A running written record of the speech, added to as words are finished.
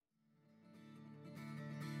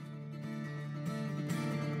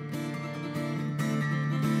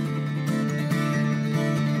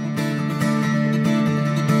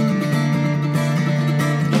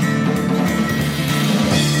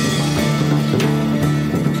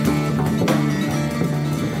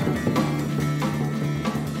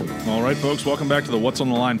right, folks, welcome back to the What's on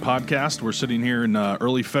the Line podcast. We're sitting here in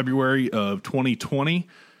early February of 2020.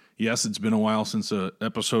 Yes, it's been a while since an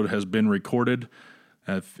episode has been recorded.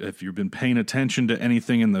 If you've been paying attention to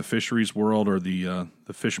anything in the fisheries world or the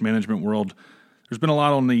fish management world, there's been a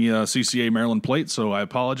lot on the CCA Maryland plate, so I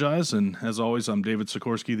apologize. And as always, I'm David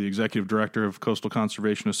Sikorsky, the Executive Director of Coastal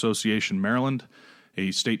Conservation Association Maryland,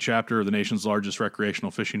 a state chapter of the nation's largest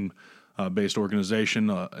recreational fishing based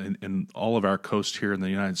organization in all of our coast here in the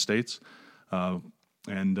United States.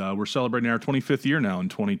 And we're celebrating our 25th year now in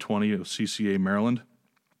 2020 of CCA Maryland.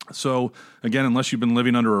 So, again, unless you've been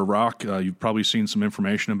living under a rock, you've probably seen some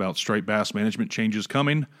information about striped bass management changes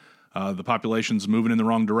coming. The population's moving in the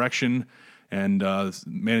wrong direction, and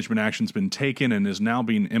management action's been taken and is now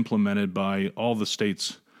being implemented by all the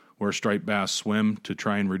states where striped bass swim to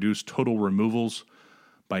try and reduce total removals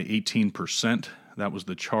by 18%. That was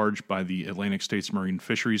the charge by the Atlantic States Marine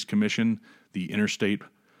Fisheries Commission, the interstate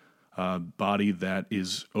body that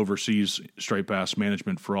oversees striped bass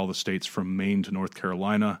management for all the states from Maine to North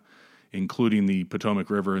Carolina, including the Potomac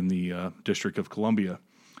River and the District of Columbia.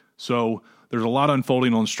 So there's a lot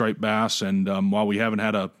unfolding on striped bass, and while we haven't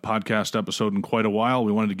had a podcast episode in quite a while,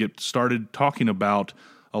 we wanted to get started talking about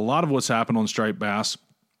a lot of what's happened on striped bass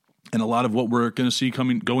and a lot of what we're going to see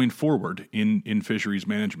going forward in fisheries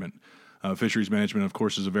management. Fisheries management, of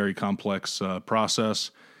course, is a very complex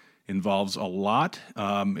process, involves a lot.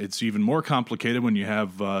 It's even more complicated when you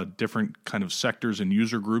have different kind of sectors and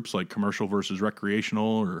user groups like commercial versus recreational,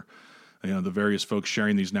 or the various folks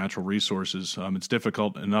sharing these natural resources. It's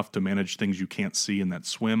difficult enough to manage things you can't see and that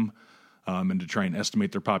swim, and to try and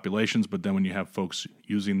estimate their populations. But then when you have folks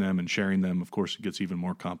using them and sharing them, of course, it gets even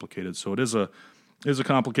more complicated. So it is a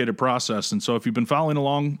complicated process. And so if you've been following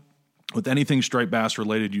along with anything striped bass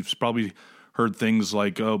related, you've probably heard things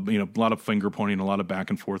like, a lot of finger pointing, a lot of back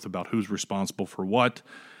and forth about who's responsible for what.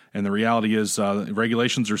 And the reality is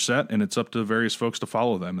regulations are set, and it's up to various folks to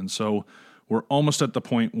follow them. And so we're almost at the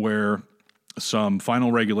point where some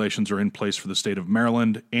final regulations are in place for the state of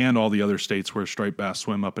Maryland and all the other states where striped bass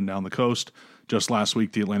swim up and down the coast. Just last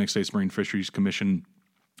week, the Atlantic States Marine Fisheries Commission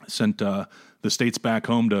sent the states back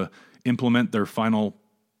home to implement their final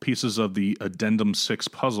pieces of the Addendum 6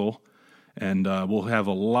 puzzle. And we'll have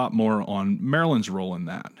a lot more on Maryland's role in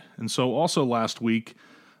that. And so also last week,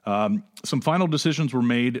 some final decisions were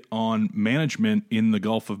made on management in the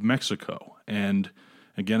Gulf of Mexico. And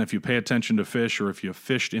again, if you pay attention to fish, or if you've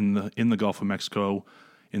fished in the Gulf of Mexico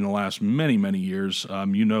in the last many, many years,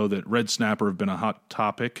 you know that red snapper have been a hot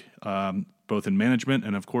topic, both in management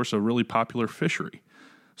and, of course, a really popular fishery.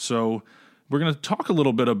 So we're going to talk a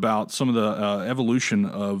little bit about some of the evolution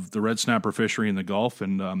of the red snapper fishery in the Gulf,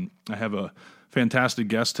 and I have a fantastic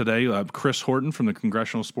guest today, Chris Horton from the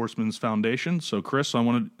Congressional Sportsmen's Foundation. So, Chris, I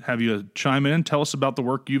want to have you chime in. Tell us about the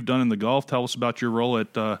work you've done in the Gulf. Tell us about your role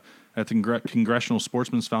at the Congressional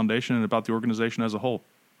Sportsmen's Foundation and about the organization as a whole.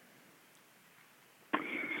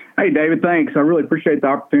 Hey, David, thanks. I really appreciate the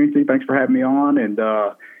opportunity. Thanks for having me on. And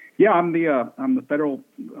I'm the federal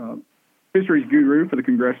fisheries guru for the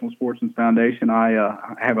Congressional Sportsmen's Foundation. I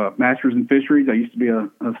have a master's in fisheries. I used to be a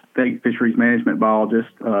state fisheries management biologist,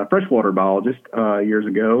 freshwater biologist years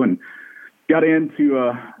ago, and got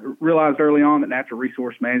into realized early on that natural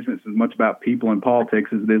resource management is as much about people and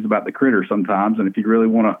politics as it is about the critter sometimes. And if you really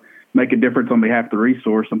want to make a difference on behalf of the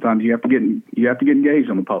resource, sometimes you have to get engaged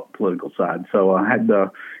on the political side. So I had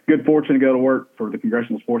the good fortune to go to work for the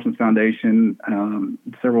Congressional Sportsmen's Foundation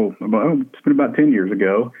it's been about 10 years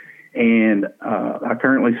ago. And I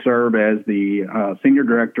currently serve as the Senior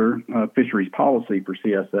Director of Fisheries Policy for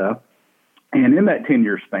CSF. And in that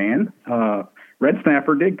 10-year span, red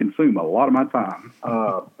snapper did consume a lot of my time.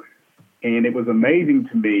 And it was amazing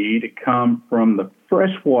to me to come from the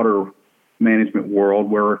freshwater management world,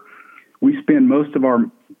 where we spend most of our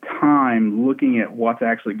time looking at what's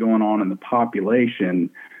actually going on in the population.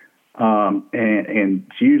 And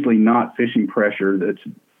it's usually not fishing pressure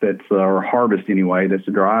or harvest anyway, that's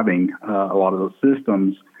driving a lot of those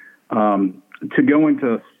systems, to go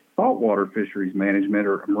into saltwater fisheries management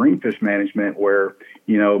or marine fish management, where,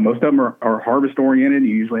 most of them are harvest oriented.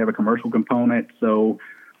 You usually have a commercial component. So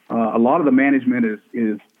a lot of the management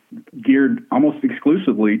is geared almost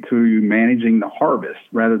exclusively to managing the harvest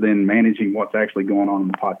rather than managing what's actually going on in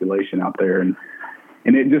the population out there. And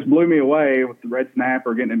it just blew me away with the red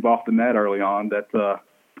snapper, getting involved in that early on, that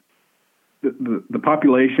the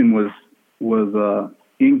population was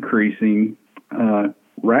increasing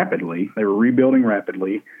rapidly. They were rebuilding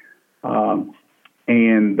rapidly, and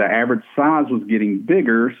the average size was getting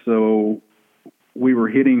bigger. So we were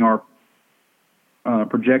hitting our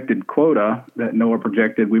projected quota that NOAA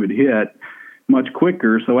projected we would hit much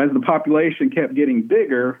quicker. So as the population kept getting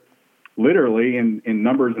bigger, literally in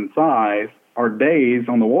numbers and size, our days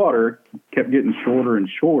on the water kept getting shorter and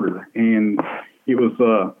shorter. And it was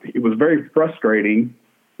very frustrating.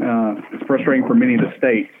 It's frustrating for many of the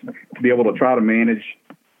states to be able to try to manage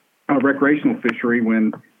a recreational fishery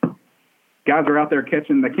when guys are out there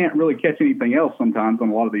catching. They can't really catch anything else sometimes on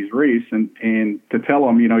a lot of these reefs, and to tell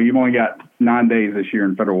them, you've only got 9 days this year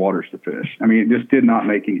in federal waters to fish. I mean, it just did not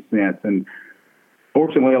make any sense. And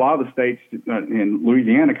fortunately, a lot of the states in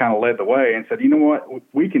Louisiana kind of led the way and said, you know what,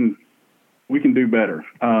 we can do better.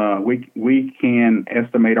 We can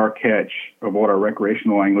estimate our catch of what our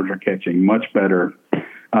recreational anglers are catching much better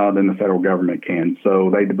than the federal government can. So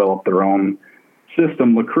they developed their own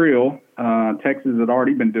system, LaCreel. Texas had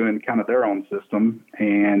already been doing kind of their own system,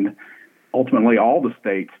 and ultimately all the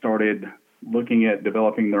states started looking at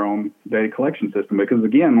developing their own data collection system because,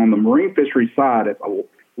 again, on the marine fishery side, a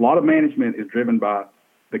lot of management is driven by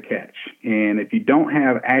the catch. And if you don't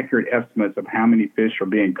have accurate estimates of how many fish are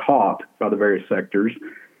being caught by the various sectors,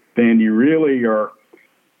 then it's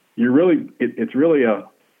really a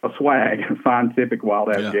swag, a scientific wild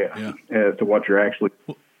ass guess as to what you're actually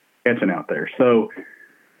catching out there. So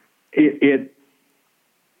getting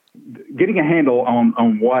a handle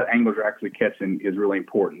on what anglers are actually catching is really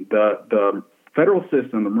important. The federal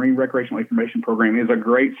system, the Marine Recreational Information Program, is a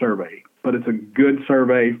great survey, but it's a good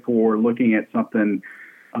survey for looking at something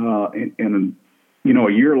in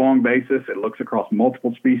a year-long basis. It looks across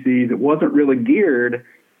multiple species. It wasn't really geared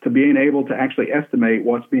to being able to actually estimate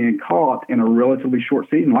what's being caught in a relatively short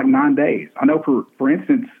season, like 9 days. I know, for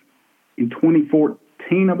instance, in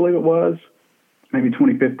 2014, I believe it was, maybe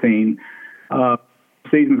 2015,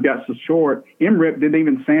 seasons got so short, MRIP didn't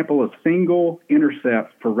even sample a single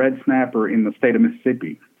intercept for red snapper in the state of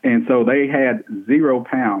Mississippi. And so they had 0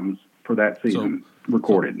 pounds for that season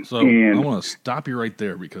recorded. So I want to stop you right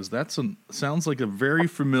there because sounds like a very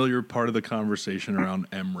familiar part of the conversation around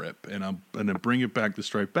MRIP. And I'm going to bring it back to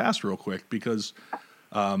striped bass real quick because,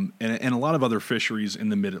 and a lot of other fisheries in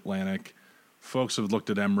the mid-Atlantic, folks have looked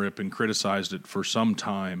at MRIP and criticized it for some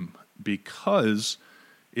time because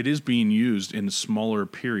it is being used in smaller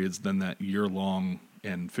periods than that year-long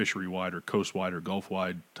and fishery-wide or coast-wide or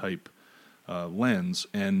Gulf-wide type lens.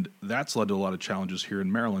 And that's led to a lot of challenges here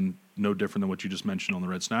in Maryland, no different than what you just mentioned on the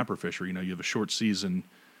red snapper fishery. You have a short season.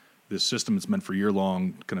 This system that's meant for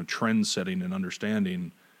year-long kind of trend setting and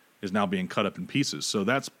understanding is now being cut up in pieces. So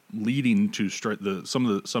that's leading to some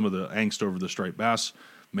of the angst over the striped bass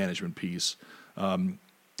management piece. And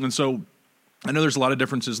so I know there's a lot of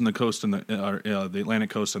differences in the coast and the Atlantic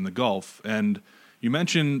coast and the Gulf. And you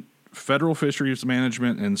mentioned federal fisheries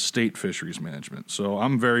management and state fisheries management. So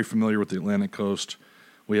I'm very familiar with the Atlantic coast.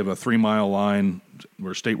 We have a 3-mile line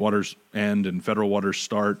where state waters end and federal waters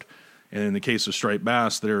start. And in the case of striped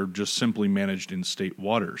bass, they're just simply managed in state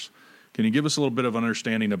waters. Can you give us a little bit of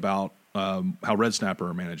understanding about how red snapper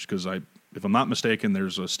are managed? Because if I'm not mistaken,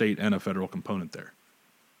 there's a state and a federal component there.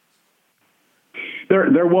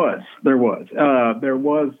 There was,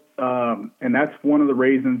 and that's one of the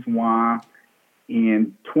reasons why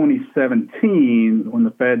in 2017, when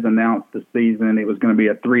the feds announced the season, it was going to be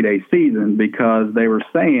a 3-day season because they were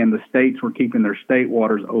saying the states were keeping their state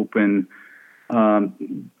waters open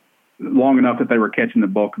long enough that they were catching the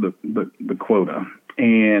bulk of the quota.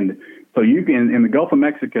 And so you can, in the Gulf of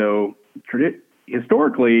Mexico,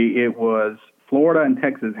 historically it was Florida and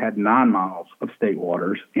Texas had 9 miles of state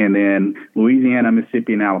waters, and then Louisiana,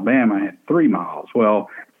 Mississippi, and Alabama had 3 miles. Well,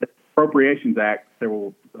 the Appropriations Act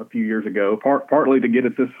a few years ago, partly to get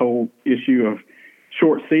at this whole issue of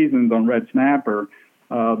short seasons on red snapper,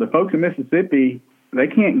 the folks in Mississippi, they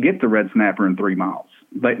can't get the red snapper in 3 miles.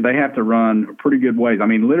 They have to run a pretty good ways. I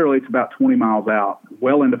mean, literally, it's about 20 miles out,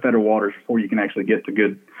 well into federal waters before you can actually get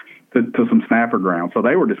to some snapper ground. So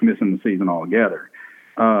they were just missing the season altogether.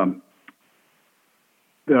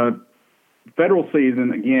 The federal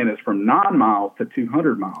season, again, is from 9 miles to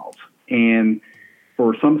 200 miles. And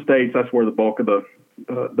for some states, that's where the bulk of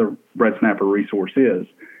the red snapper resource is.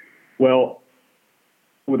 Well,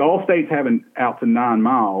 with all states having out to 9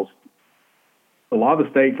 miles, a lot of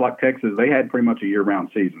the states like Texas, they had pretty much a year-round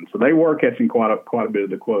season. So they were catching quite a bit of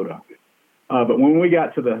the quota. But when we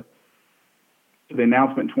got to the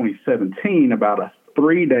announcement in 2017 about a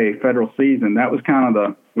 3-day federal season, that was kind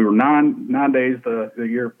of we were 9 days the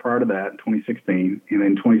year prior to that in 2016, and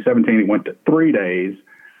in 2017 it went to 3 days.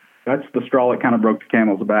 That's the straw that kind of broke the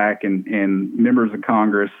camel's back, and members of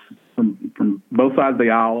Congress from both sides of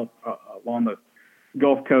the aisle along the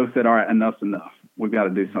Gulf Coast said, all right, enough's enough. We've got to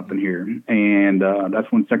do something here. And that's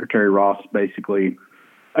when Secretary Ross basically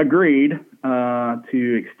agreed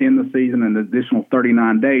to extend the season an additional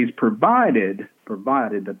 39 days, provided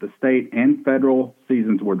that the state and federal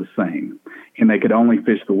seasons were the same, and they could only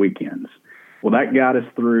fish the weekends. Well, that got us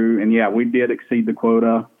through, and yeah, we did exceed the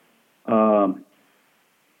quota.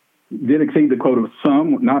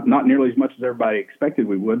 Some, not nearly as much as everybody expected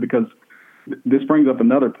we would, because this brings up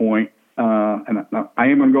another point, and I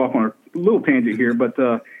am going to go off on a little tangent here, but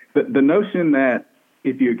the notion that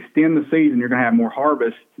if you extend the season, you're going to have more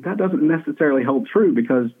harvest, that doesn't necessarily hold true,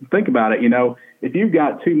 because think about it, if you've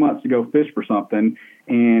got 2 months to go fish for something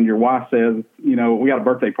and your wife says, we got a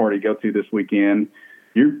birthday party to go to this weekend,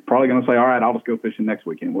 you're probably going to say, all right, I'll just go fishing next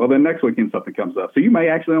weekend. Well, then next weekend something comes up. So you may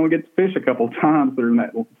actually only get to fish a couple of times during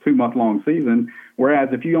that 2 month long season. Whereas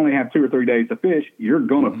if you only have 2 or 3 days to fish, you're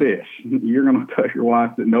going to fish. You're going to tell your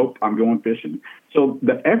wife that, nope, I'm going fishing. So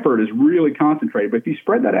the effort is really concentrated. But if you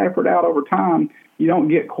spread that effort out over time, you don't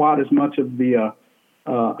get quite as much of the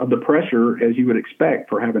pressure as you would expect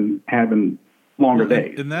for having longer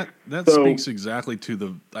days. And that speaks exactly to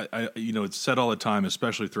the, it's said all the time,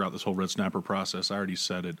 especially throughout this whole red snapper process. I already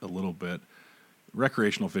said it a little bit.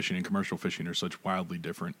 Recreational fishing and commercial fishing are such wildly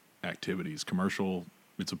different activities. Commercial,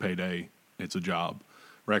 it's a payday, it's a job.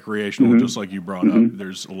 Recreational, just like you brought up,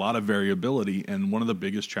 there's a lot of variability. And one of the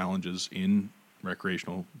biggest challenges in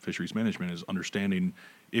recreational fisheries management is understanding,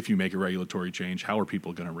 if you make a regulatory change, how are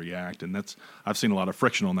people going to react? And I've seen a lot of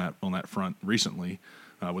friction on that front recently.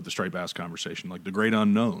 With the striped bass conversation, like the great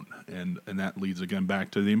unknown, and that leads again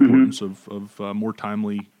back to the importance of more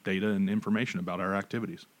timely data and information about our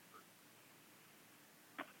activities.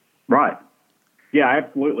 Right. Yeah,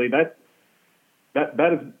 absolutely. That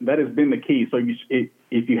has been the key. So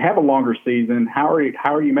if you have a longer season, how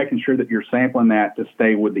are you making sure that you're sampling that to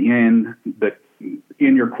stay within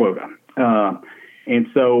in your quota? And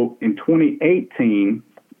so in 2018,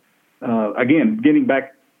 again, getting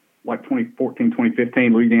back, like 2014,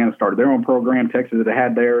 2015, Louisiana started their own program. Texas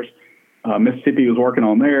had theirs. Mississippi was working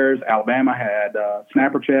on theirs. Alabama had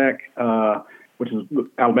Snapper Check, which is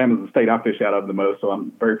Alabama's the state I fish out of the most, so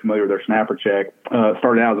I'm very familiar with their Snapper Check.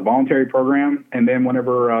 Started out as a voluntary program, and then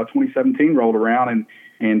whenever 2017 rolled around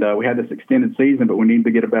and we had this extended season, but we needed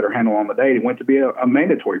to get a better handle on the date, it went to be a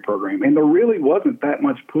mandatory program. And there really wasn't that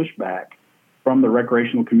much pushback from the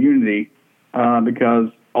recreational community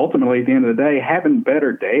because ultimately, at the end of the day, having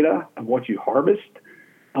better data of what you harvest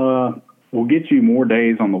will get you more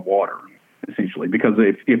days on the water, essentially. Because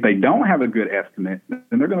if they don't have a good estimate, then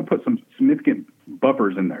they're going to put some significant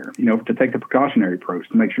buffers in there, to take the precautionary approach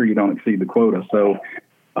to make sure you don't exceed the quota. So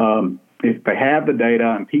if they have the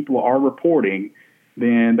data and people are reporting,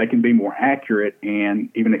 then they can be more accurate and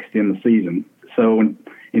even extend the season. So in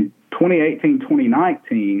 2018,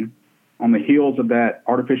 2019, on the heels of that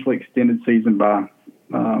artificially extended season by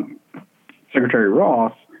Secretary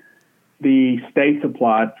Ross, the states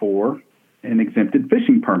applied for an exempted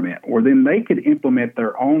fishing permit, or then they could implement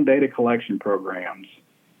their own data collection programs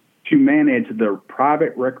to manage their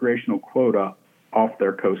private recreational quota off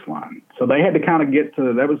their coastline. So they had to kind of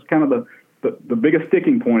that was kind of the biggest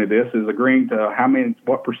sticking point of this, is agreeing to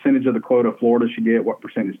what percentage of the quota Florida should get, what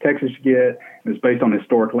percentage Texas should get. And it's based on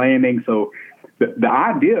historic landing. So the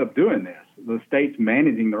idea of doing this, the states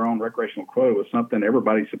managing their own recreational quota, was something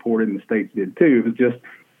everybody supported, and the states did too.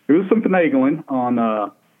 It was some finagling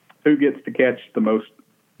on who gets to catch the most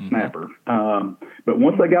snapper. But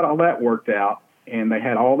once they got all that worked out and they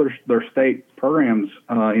had all their state programs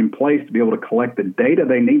in place to be able to collect the data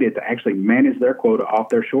they needed to actually manage their quota off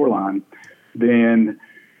their shoreline, then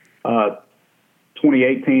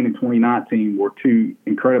 2018 and 2019 were two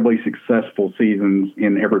incredibly successful seasons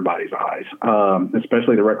in everybody's eyes,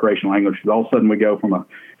 especially the recreational anglers. All of a sudden we go from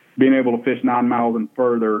being able to fish 9 miles and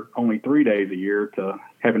further only 3 days a year to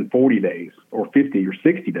having 40 days or 50 or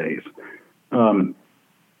 60 days.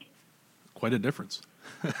 Quite a difference.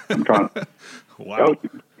 I'm trying to, wow.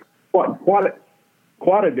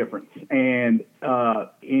 Quite a difference. And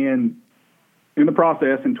in the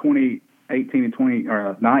process in 2018 and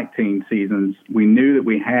 2019 seasons, we knew that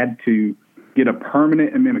we had to get a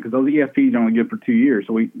permanent amendment, because those EFPs are only good for 2 years.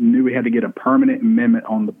 So we knew we had to get a permanent amendment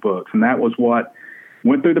on the books. And that was what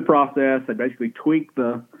went through the process. They basically tweaked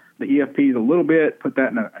the EFPs a little bit, put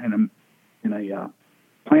that in a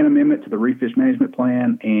plan amendment to the Reef Fish Management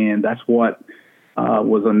Plan, and that's what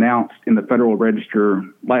was announced in the Federal Register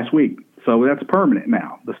last week. So that's permanent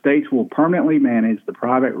now. The states will permanently manage the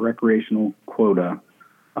private recreational quota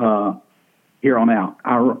here on out.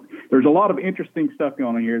 There's a lot of interesting stuff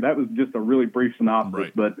going on here. That was just a really brief synopsis,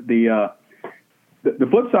 right. But the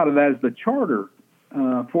flip side of that is the charter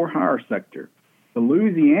for hire sector. the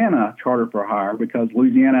Louisiana Charter for Hire, because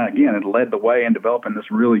Louisiana, again, had led the way in developing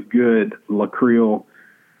this really good LaCreel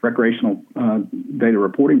recreational data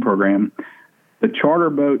reporting program, the charter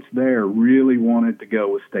boats there really wanted to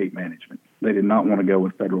go with state management. They did not want to go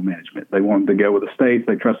with federal management. They wanted to go with the states.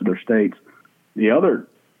 They trusted their states. The other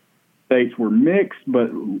states were mixed, but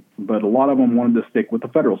a lot of them wanted to stick with the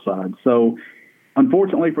federal side. So,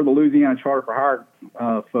 unfortunately for the Louisiana Charter for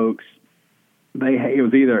Hire folks,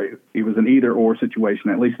 it was an either or situation.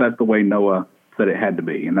 At least that's the way NOAA said it had to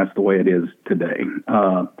be, and that's the way it is today.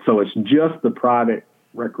 So it's just the private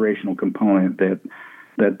recreational component that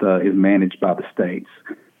is managed by the states.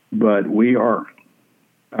 But we are,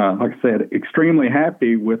 like I said, extremely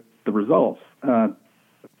happy with the results.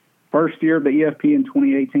 First year of the EFP in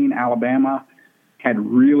 2018, Alabama had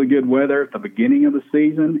really good weather at the beginning of the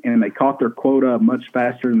season, and they caught their quota much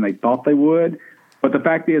faster than they thought they would. But the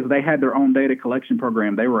fact is, they had their own data collection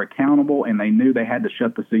program. They were accountable, and they knew they had to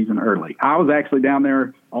shut the season early. I was actually down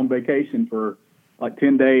there on vacation for like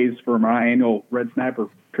 10 days for my annual Red Snapper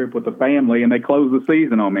trip with the family, and they closed the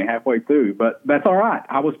season on me halfway through. But that's all right.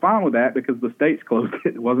 I was fine with that because the states closed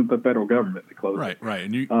it. It wasn't the federal government that closed it. Right.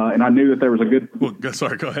 And I knew that there was a good. Well,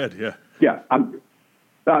 sorry. Go ahead. Yeah. Yeah. I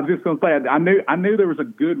was just going to say I knew there was a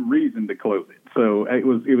good reason to close it, so it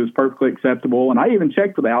was perfectly acceptable. And I even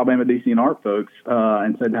checked with the Alabama DCNR folks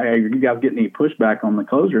and said, "Hey, are you guys getting any pushback on the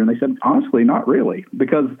closure?" And they said, "Honestly, not really,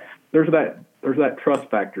 because there's that trust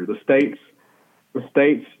factor. The states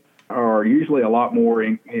are usually a lot more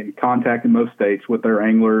in contact in most states with their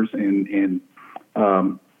anglers, and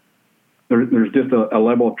there's just a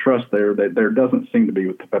level of trust there that there doesn't seem to be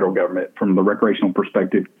with the federal government from the recreational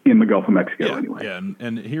perspective in the Gulf of Mexico anyway." Yeah,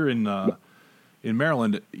 and here in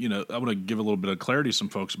Maryland, I want to give a little bit of clarity to some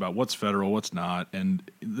folks about what's federal, what's not. And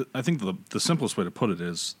I think the simplest way to put it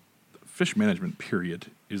is fish management, period,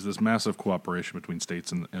 is this massive cooperation between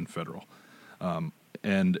states and federal.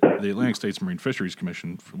 And the Atlantic States Marine Fisheries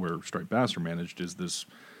Commission, where striped bass are managed, is this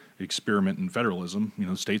experiment in federalism.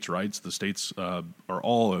 States' rights. The states are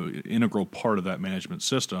all an integral part of that management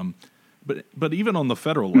system. But even on the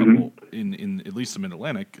federal level, in at least the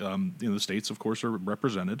Mid-Atlantic, the states, of course, are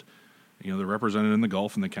represented. They're represented in the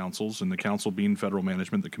Gulf and the councils, and the council being federal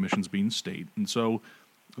management, the commissions being state. And so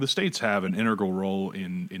the states have an integral role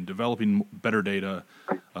in developing better data,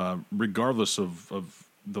 regardless of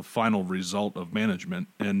the final result of management.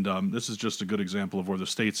 And this is just a good example of where the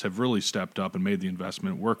states have really stepped up and made the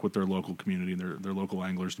investment, work with their local community and their local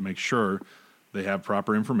anglers to make sure they have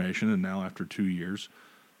proper information. And now after 2 years,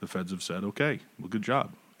 the feds have said, okay, well, good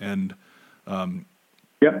job. And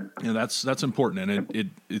that's important.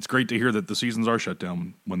 And it's great to hear that the seasons are shut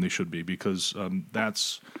down when they should be, because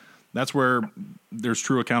that's where there's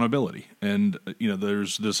true accountability. And,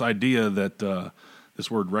 there's this idea that this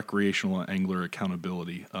word recreational angler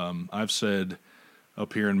accountability. I've said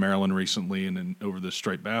up here in Maryland recently and over this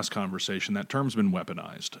striped bass conversation, that term's been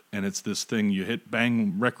weaponized. And it's this thing you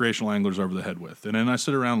bang recreational anglers over the head with. And then I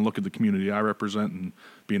sit around and look at the community I represent, and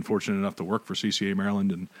being fortunate enough to work for CCA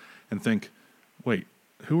Maryland, and think, wait,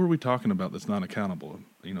 who are we talking about that's not accountable?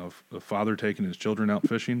 A father taking his children out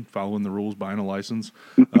fishing, following the rules, buying a license?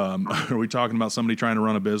 Are we talking about somebody trying to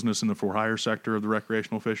run a business in the for-hire sector of the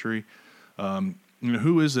recreational fishery?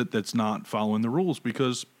 Who is it that's not following the rules?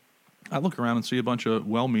 Because I look around and see a bunch of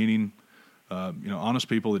well-meaning, honest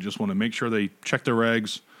people that just want to make sure they check their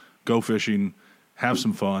regs, go fishing, have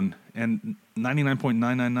some fun. And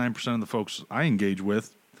 99.999% of the folks I engage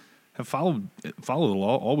with have followed the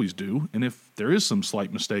law, always do. And if there is some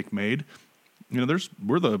slight mistake made, we're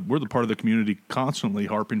the part of the community constantly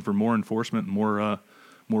harping for more enforcement and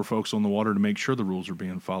more folks on the water to make sure the rules are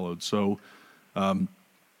being followed. So,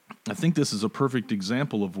 I think this is a perfect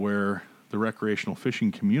example of where the recreational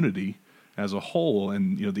fishing community as a whole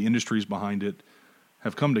and the industries behind it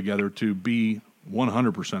have come together to be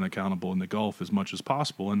 100% accountable in the Gulf as much as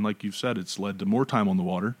possible. And like you've said, it's led to more time on the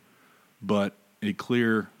water, but a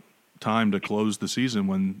clear time to close the season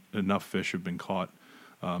when enough fish have been caught,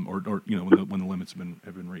 or when the limits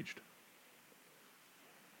have been reached.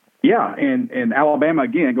 Yeah, and Alabama,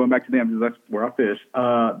 again, going back to them, because that's where I fish,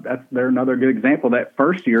 they're another good example. That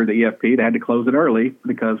first year, the EFP, they had to close it early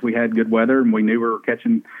because we had good weather and we knew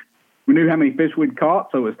we knew how many fish we'd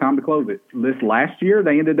caught, so it was time to close it. This last year,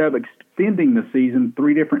 they ended up extending the season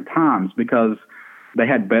 3 different times because they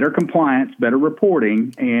had better compliance, better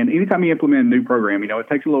reporting, and anytime you implement a new program, it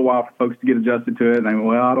takes a little while for folks to get adjusted to it. And they go,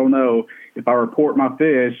 well, I don't know, if I report my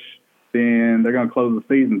fish, then they're going to close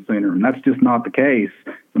the season sooner. And that's just not the case.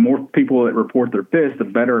 The more people that report their fish,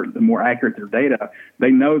 the more accurate their data.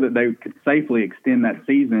 They know that they could safely extend that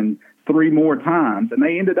season 3 more times, and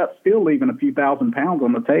they ended up still leaving a few thousand pounds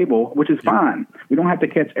on the table, which is fine. We don't have to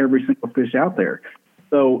catch every single fish out there.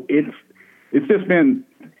 So it's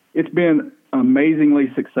been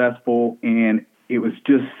amazingly successful, and it was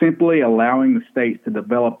just simply allowing the states to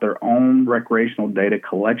develop their own recreational data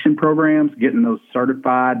collection programs, getting those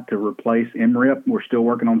certified to replace MRIP. We're still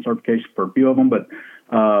working on certification for a few of them, but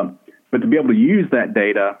to be able to use that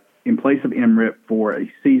data in place of MRIP for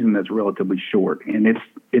a season that's relatively short. And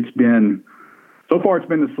it's been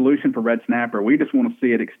the solution for red snapper. We just want to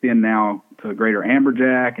see it extend now to greater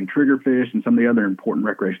amberjack and triggerfish and some of the other important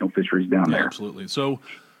recreational fisheries down there. Absolutely. So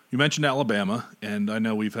you mentioned Alabama, and I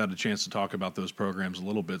know we've had a chance to talk about those programs a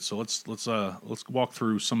little bit. So let's walk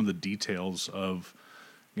through some of the details of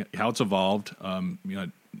how it's evolved.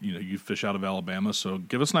 You fish out of Alabama, so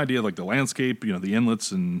give us an idea of like the landscape, the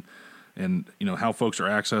inlets and how folks are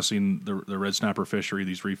accessing the red snapper fishery,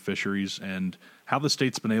 these reef fisheries, and how the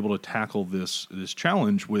state's been able to tackle this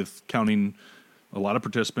challenge with counting a lot of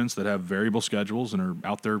participants that have variable schedules and are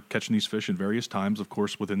out there catching these fish at various times, of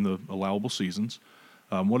course, within the allowable seasons.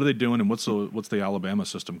 What are they doing, and what's the Alabama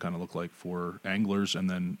system kind of look like for anglers, and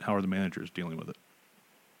then how are the managers dealing with it?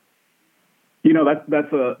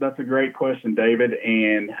 That's a great question, David.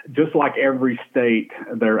 And just like every state,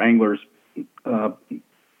 their anglers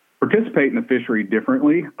participate in the fishery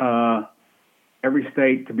differently. Every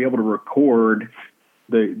state, to be able to record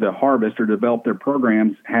the harvest or develop their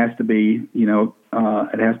programs, has to be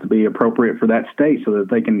it has to be appropriate for that state so that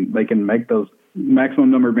they can make those maximum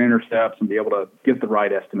number of intercepts and be able to get the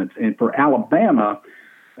right estimates. And for Alabama,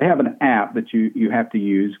 they have an app that you have to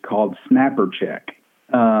use called Snapper Check.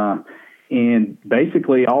 And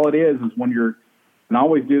basically all it is when you're, and I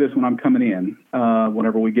always do this when I'm coming in,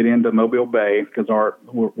 whenever we get into Mobile Bay, because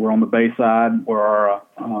we're on the bay side where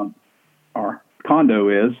our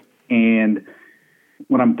condo is. And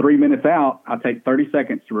when I'm 3 minutes out, I take 30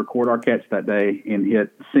 seconds to record our catch that day and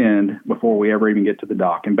hit send before we ever even get to the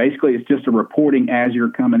dock. And basically it's just a reporting as you're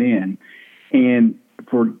coming in. And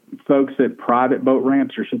for folks at private boat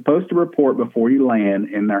ramps, you're supposed to report before you land.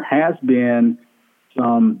 And there has been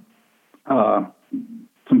some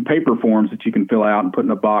paper forms that you can fill out and put in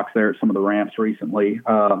a box there at some of the ramps recently,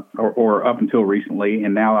 or up until recently.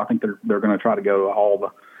 And now I think they're going to try to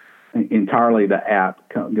go to entirely the app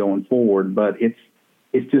going forward. But it's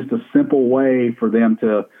just a simple way for them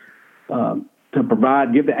to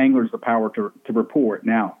give the anglers the power to report.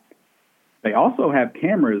 Now, they also have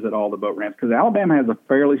cameras at all the boat ramps because Alabama has a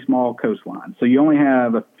fairly small coastline. So you only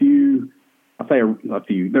have a few. I'll say a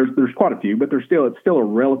few. There's quite a few, but it's still a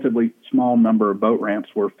relatively small number of boat ramps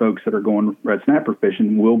where folks that are going red snapper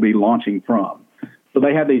fishing will be launching from. So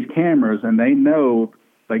they have these cameras, and they know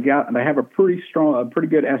they have a pretty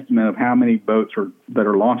good estimate of how many boats that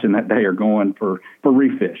are launching that day are going for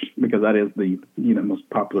reef fish, because that is the most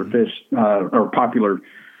popular fish or popular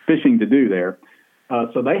fishing to do there.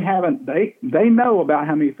 So they know about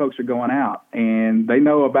how many folks are going out, and they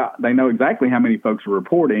know exactly how many folks are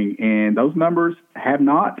reporting, and those numbers have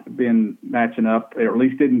not been matching up, or at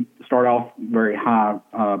least didn't start off very high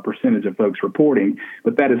percentage of folks reporting,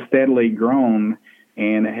 but that has steadily grown,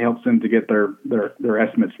 and it helps them to get their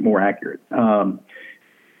estimates more accurate.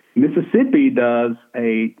 Mississippi does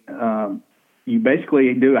you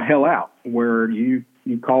basically do a hell out where you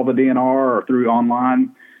call the DNR or through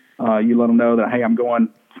online. You let them know that, hey, I'm going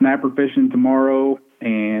snapper fishing tomorrow,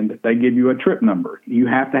 and they give you a trip number. You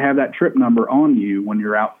have to have that trip number on you when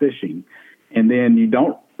you're out fishing. And then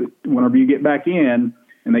whenever you get back in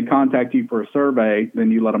and they contact you for a survey,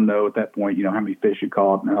 then you let them know at that point, how many fish you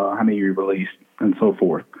caught, how many you released, and so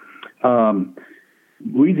forth.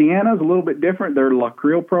 Louisiana is a little bit different. Their La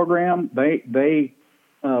Creel program, they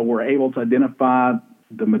were able to identify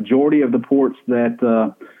the majority of the ports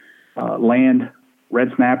that land red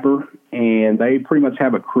snapper, and they pretty much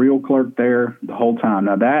have a creel clerk there the whole time.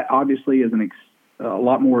 Now that obviously is a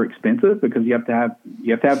lot more expensive because you have to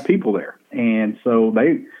have people there. And so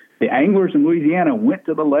the anglers in Louisiana went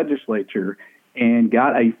to the legislature and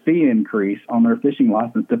got a fee increase on their fishing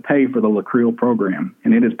license to pay for the La Creel program,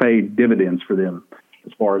 and it has paid dividends for them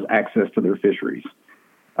as far as access to their fisheries.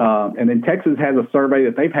 And then Texas has a survey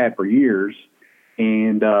that they've had for years,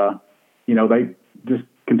 and they just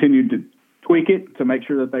continued to tweak it to make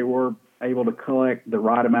sure that they were able to collect the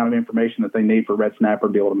right amount of information that they need for red snapper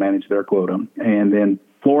to be able to manage their quota. And then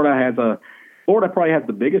Florida probably has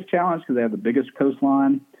the biggest challenge because they have the biggest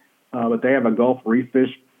coastline, but they have a Gulf reef fish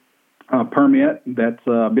permit that's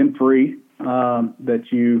been free that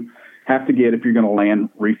you have to get if you're going to land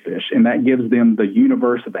reef fish, and that gives them the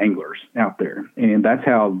universe of anglers out there, and that's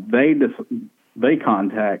how they they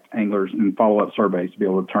contact anglers and follow-up surveys to be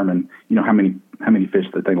able to determine, how many fish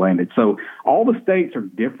that they landed. So all the states are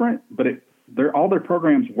different, but all their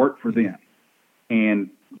programs work for them. And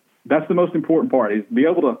that's the most important part, is be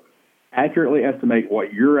able to accurately estimate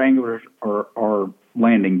what your anglers are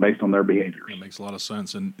landing based on their behaviors. That makes a lot of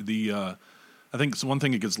sense. And I think one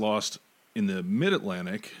thing that gets lost in the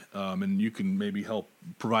Mid-Atlantic, and you can maybe help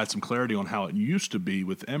provide some clarity on how it used to be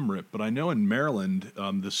with MRIP, but I know in Maryland,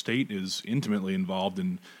 the state is intimately involved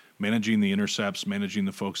in managing the intercepts, managing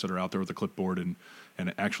the folks that are out there with the clipboard and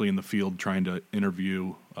actually in the field trying to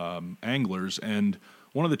interview anglers. And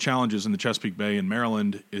one of the challenges in the Chesapeake Bay in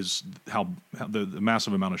Maryland is how the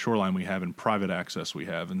massive amount of shoreline we have and private access we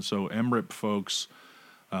have. And so MRIP folks,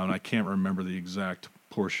 and I can't remember the exact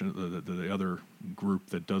portion, the other group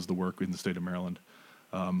that does the work in the state of Maryland.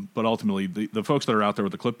 But ultimately, the folks that are out there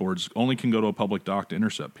with the clipboards only can go to a public dock to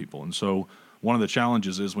intercept people. And so one of the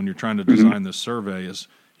challenges is when you're trying to design this survey is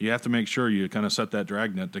you have to make sure you kind of set that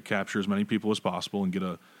dragnet to capture as many people as possible and get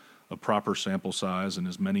a proper sample size and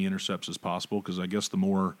as many intercepts as possible, because I guess the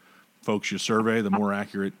more folks you survey, the more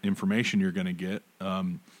accurate information you're going to get.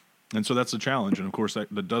 And so that's a challenge. And, of course,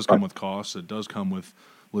 that does come with costs. It does come with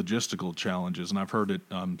logistical challenges. And I've heard it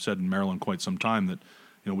said in Maryland quite some time that,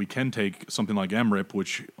 we can take something like MRIP,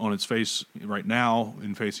 which on its face right now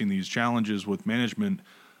in facing these challenges with management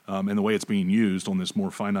and the way it's being used on this more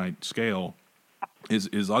finite scale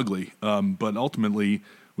is ugly. But ultimately,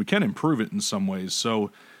 we can improve it in some ways.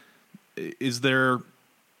 So has there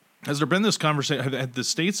been this conversation? Have the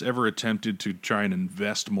states ever attempted to try and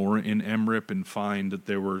invest more in MRIP and find that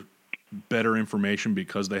there were better information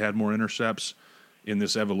because they had more intercepts in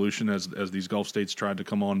this evolution as these Gulf states tried to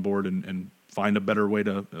come on board and find a better way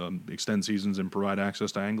to extend seasons and provide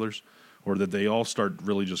access to anglers? Or did they all start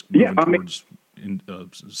really just moving towards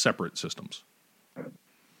separate systems?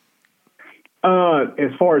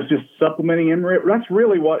 As far as just supplementing MRIP, that's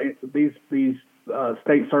really what these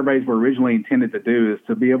state surveys were originally intended to do, is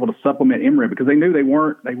to be able to supplement MRIP, because they knew they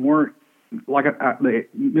weren't like the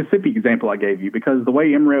Mississippi example I gave you, because the way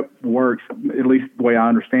MRIP works, at least the way I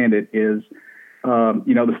understand it, is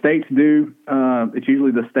the states do. It's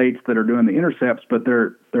usually the states that are doing the intercepts, but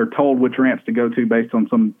they're told which ramps to go to based on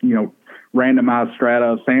some randomized strata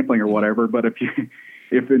of sampling or whatever. But if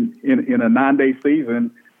in a 9-day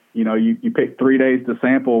season, you pick 3 days to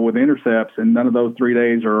sample with intercepts, and none of those 3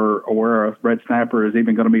 days are where a red snapper is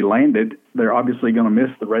even going to be landed, they're obviously going to miss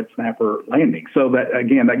the red snapper landing. So that,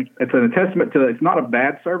 again, it's a testament to, it's not a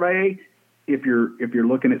bad survey if you're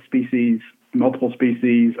looking at multiple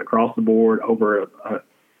species across the board over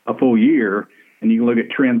a full year, and you can look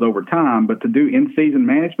at trends over time. But to do in-season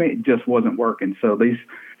management, it just wasn't working. So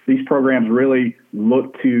these programs really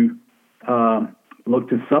look to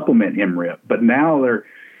supplement MRIP, but now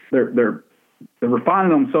they're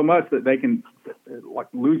refining them so much that they can, like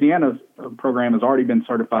Louisiana's program has already been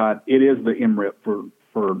certified. It is the MRIP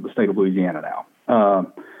for the state of Louisiana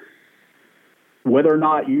now. Whether or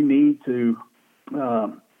not you need to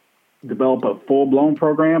develop a full-blown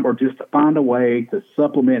program or just to find a way to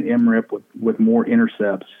supplement MRIP with more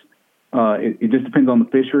intercepts, it just depends on the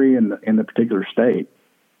fishery and the particular state.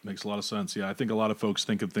 Makes a lot of sense. Yeah, I think a lot of folks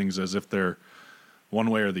think of things as if they're one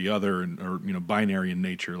way or the other, or binary in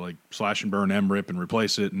nature, like slash and burn MRIP and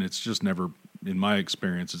replace it, and it's just never, in my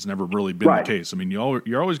experience, it's never really been the case. I mean,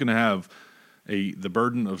 you're always going to have the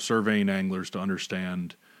burden of surveying anglers to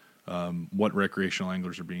understand what recreational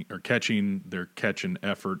anglers are catching, their catch and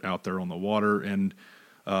effort out there on the water, and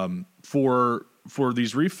for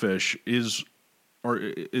these reef fish, is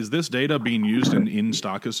this data being used in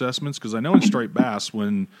stock assessments? Because I know in striped bass,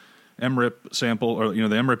 when MRIP sample, or the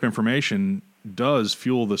MRIP information does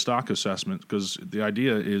fuel the stock assessment, because the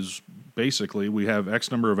idea is basically we have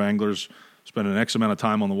X number of anglers spending X amount of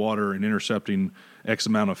time on the water and intercepting X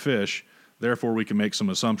amount of fish. Therefore, we can make some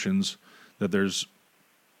assumptions that there's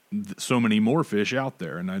so many more fish out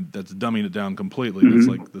there, and that's dumbing it down completely. That's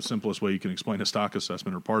like the simplest way you can explain a stock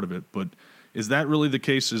assessment, or part of it. But is that really the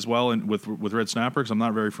case as well with red snapper? Because I'm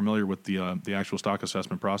not very familiar with the actual stock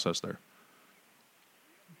assessment process there.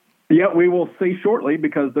 Yeah, we will see shortly,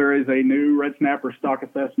 because there is a new red snapper stock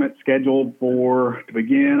assessment scheduled to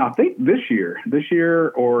begin, I think this year,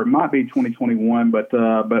 or it might be 2021, but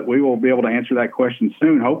we will be able to answer that question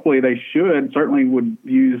soon. Hopefully they certainly would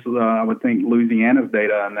use, I would think, Louisiana's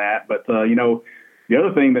data on that. But, the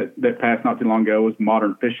other thing that passed not too long ago was the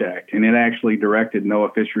Modern Fish Act, and it actually directed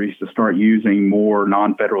NOAA Fisheries to start using more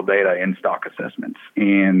non-federal data in stock assessments.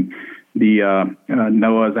 And the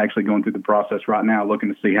NOAA is actually going through the process right now, looking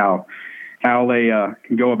to see how how they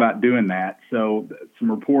can go about doing that. So some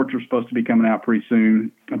reports are supposed to be coming out pretty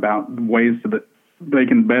soon about ways that they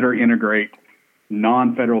can better integrate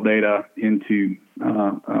non-federal data into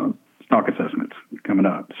stock assessments coming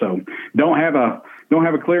up. So don't have a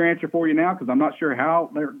clear answer for you now because I'm not sure how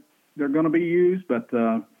they're going to be used, but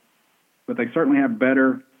they certainly have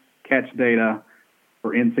better catch data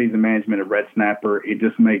for in-season management of red snapper. It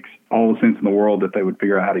just makes all the sense in the world that they would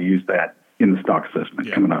figure out how to use that in the stock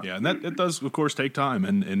assessment coming up. Yeah, and that it does, of course, take time.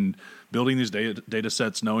 And building these data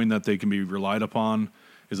sets, knowing that they can be relied upon,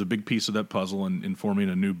 is a big piece of that puzzle in forming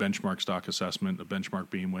a new benchmark stock assessment, a benchmark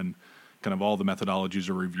being when kind of all the methodologies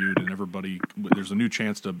are reviewed and there's a new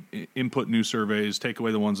chance to input new surveys, take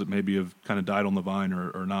away the ones that maybe have kind of died on the vine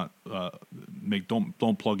or not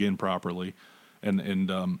don't plug in properly.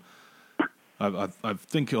 I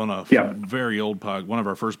think on a very old one of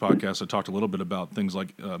our first podcasts, I talked a little bit about things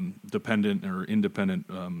like dependent or independent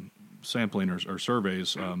sampling or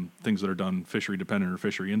surveys, things that are done fishery dependent or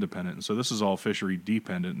fishery independent. And so this is all fishery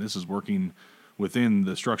dependent. And this is working within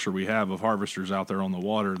the structure we have of harvesters out there on the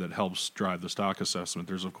water that helps drive the stock assessment.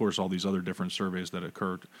 There's, of course, all these other different surveys that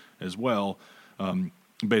occur as well,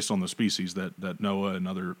 based on the species that NOAA and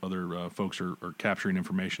other folks are capturing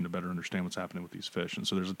information to better understand what's happening with these fish. And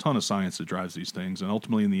so there's a ton of science that drives these things. And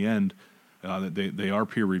ultimately, in the end, they are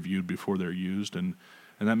peer-reviewed before they're used. And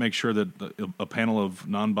that makes sure that a panel of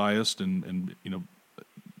non-biased and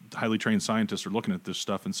highly trained scientists are looking at this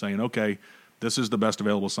stuff and saying, okay, this is the best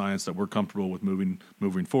available science that we're comfortable with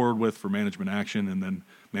moving forward with for management action, and then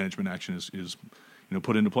management action is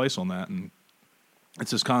put into place on that. And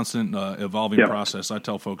it's this constant evolving process. I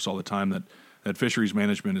tell folks all the time that fisheries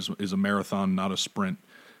management is a marathon, not a sprint,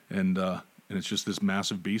 and it's just this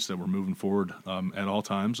massive beast that we're moving forward at all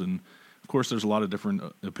times. And of course, there's a lot of different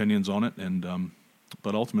opinions on it, and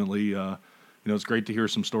but ultimately, it's great to hear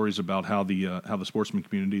some stories about how the sportsman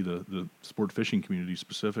community, the sport fishing community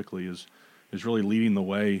specifically, is really leading the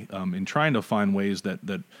way in trying to find ways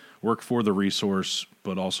that work for the resource,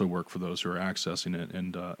 but also work for those who are accessing it,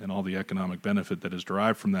 and all the economic benefit that is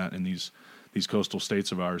derived from that in these coastal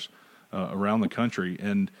states of ours around the country.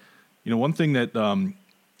 And one thing that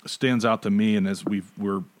stands out to me, and as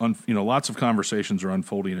lots of conversations are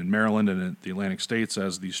unfolding in Maryland and in the Atlantic states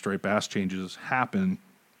as these striped bass changes happen,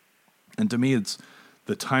 and to me it's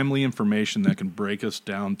the timely information that can break us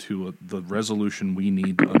down to the resolution we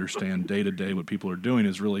need to understand day to day what people are doing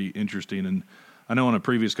is really interesting. And I know in a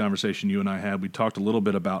previous conversation you and I had, we talked a little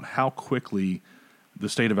bit about how quickly the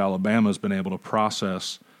state of Alabama has been able to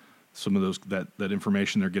process some of that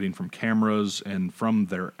information they're getting from cameras and from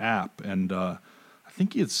their app. And I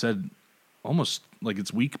think you had said almost like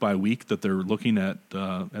it's week by week that they're looking at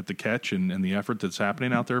the catch and the effort that's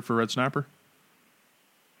happening out there for red snapper.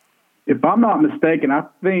 If I'm not mistaken, I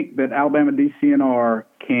think that Alabama DCNR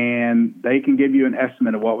can give you an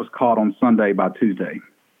estimate of what was caught on Sunday by Tuesday.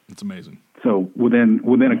 That's amazing. So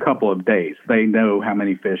within a couple of days, they know how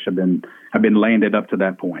many fish have been landed up to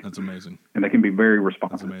that point. That's amazing. And they can be very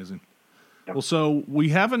responsive. That's amazing. Well, so we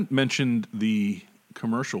haven't mentioned the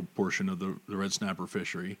commercial portion of the red snapper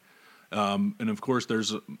fishery. And of course,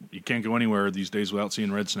 you can't go anywhere these days without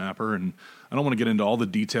seeing red snapper. And I don't want to get into all the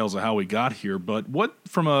details of how we got here, but what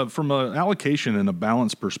from a allocation and a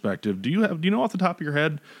balance perspective, do you know off the top of your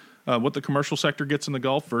head what the commercial sector gets in the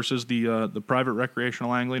Gulf versus the private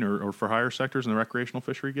recreational angling or for hire sectors in the recreational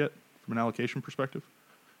fishery get from an allocation perspective?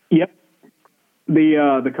 Yep.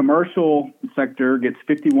 The commercial sector gets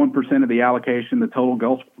 51% of the allocation, the total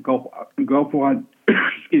Gulf-wide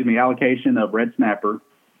allocation of red snapper.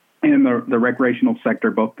 And the recreational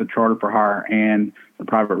sector, both the charter for hire and the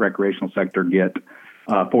private recreational sector, get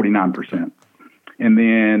 49%. And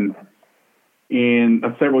then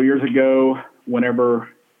several years ago, whenever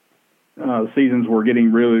the seasons were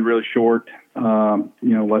getting really, really short,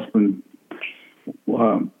 less than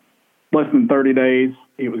 30 days,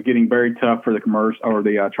 it was getting very tough for the commercial or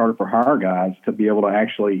the charter for hire guys to be able to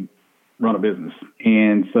actually run a business.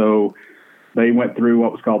 And so they went through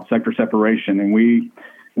what was called sector separation, and we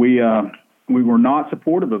were not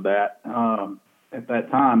supportive of that at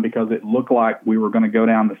that time because it looked like we were going to go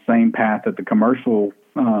down the same path that the commercial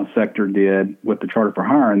sector did with the charter for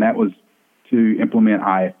hire, and that was to implement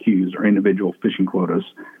IFQs or individual fishing quotas.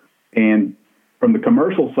 And from the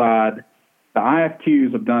commercial side, the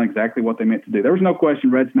IFQs have done exactly what they meant to do. There was no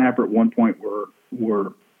question red snapper at one point were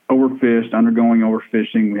overfished, undergoing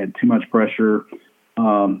overfishing. We had too much pressure.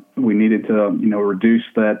 We needed to,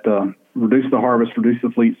 reduce the harvest, reduce the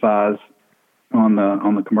fleet size on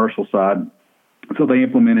the commercial side. So they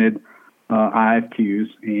implemented IFQs,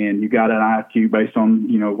 and you got an IFQ based on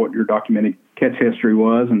what your documented catch history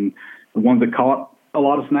was, and the ones that caught a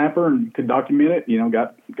lot of snapper and could document it,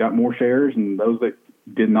 got more shares, and those that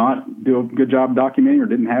did not do a good job documenting or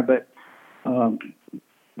didn't have that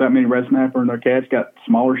many red snapper in their catch got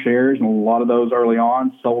smaller shares, and a lot of those early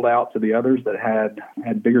on sold out to the others that had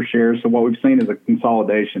bigger shares. So what we've seen is a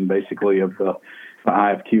consolidation, basically, of the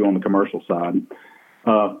IFQ on the commercial side.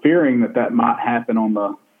 Fearing that might happen on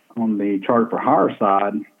the charter for hire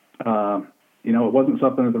side, it wasn't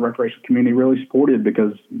something that the recreational community really supported,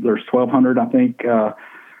 because there's 1,200, I think, charter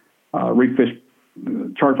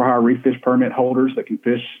for hire reef fish permit holders that can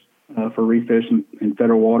fish for reef fish in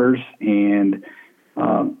federal waters, and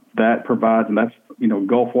that provides, and that's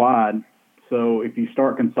Gulf wide. So if you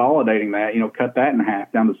start consolidating that, cut that in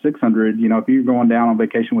half down to 600. If you're going down on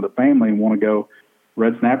vacation with a family and want to go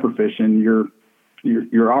red snapper fishing, your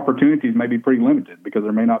opportunities may be pretty limited, because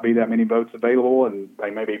there may not be that many boats available, and they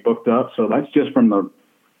may be booked up. So that's just from the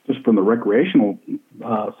recreational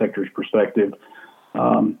sector's perspective.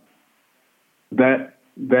 That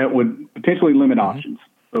would potentially limit options.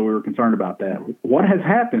 So we were concerned about that. What has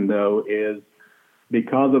happened, though, is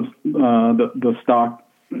because of the stock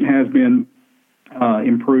has been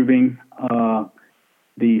improving,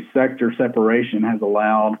 the sector separation has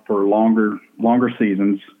allowed for longer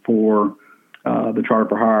seasons for the charter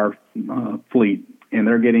for hire fleet, and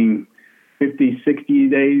they're getting 50, 60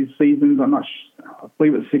 days seasons. I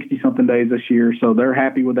believe it's 60-something days this year, so they're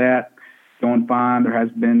happy with that, going fine. There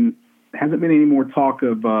hasn't been any more talk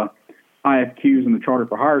of IFQs in the charter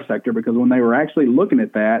for hire sector, because when they were actually looking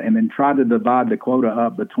at that and then tried to divide the quota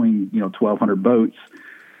up between 1,200 boats,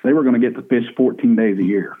 they were going to get to fish 14 days a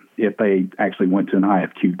year if they actually went to an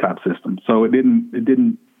IFQ type system. So it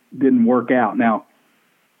didn't work out. Now,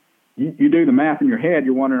 you do the math in your head,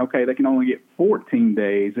 you're wondering, okay, they can only get 14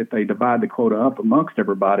 days if they divide the quota up amongst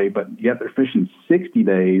everybody, but yet they're fishing 60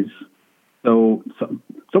 days. So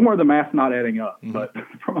somewhere the math's not adding up. Mm-hmm. But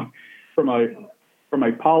from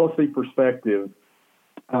a policy perspective,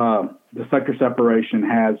 the sector separation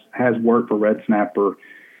has worked for red snapper.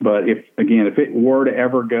 But if it were to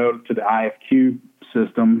ever go to the IFQ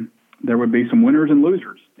system, there would be some winners and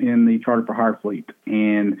losers in the charter for hire fleet,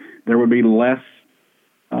 and there would be less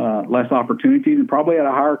opportunities, and probably at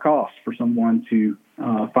a higher cost for someone to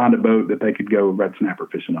find a boat that they could go red snapper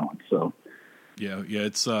fishing on. So, yeah,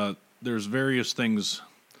 it's there's various things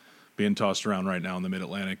being tossed around right now in the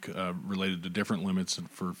Mid-Atlantic related to different limits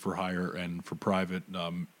for hire and for private.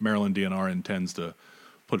 Maryland DNR intends to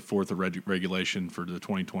put forth a regulation for the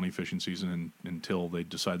 2020 fishing season until they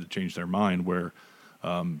decide to change their mind, where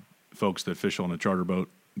folks that fish on a charter boat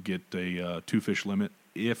get a 2-fish limit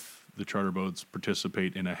if the charter boats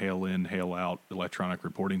participate in a hail-in, hail-out electronic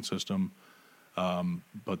reporting system.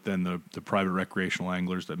 But then the private recreational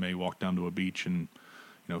anglers that may walk down to a beach and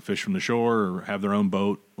fish from the shore or have their own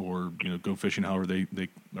boat or go fishing however they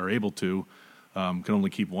are able to, can only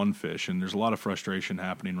keep 1 fish. And there's a lot of frustration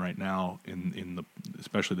happening right now in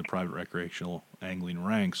especially the private recreational angling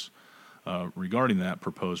ranks regarding that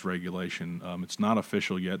proposed regulation. It's not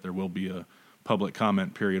official yet. There will be a public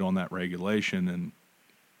comment period on that regulation, and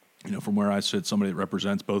from where I sit, somebody that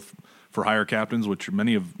represents both for hire captains, which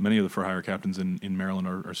many of the for hire captains in Maryland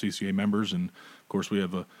are CCA members, and of course we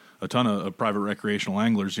have a ton of private recreational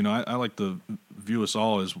anglers. I like to view us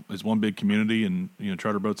all as one big community, and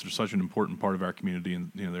charter boats are such an important part of our community,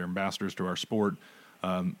 and they're ambassadors to our sport.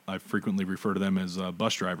 I frequently refer to them as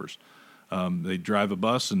bus drivers. They drive a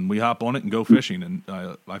bus, and we hop on it and go fishing. And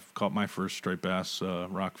I've caught my first striped bass,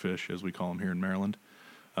 rockfish, as we call them here in Maryland,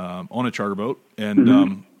 on a charter boat,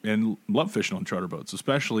 and and love fishing on charter boats,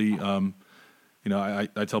 especially. I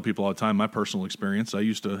tell people all the time my personal experience. I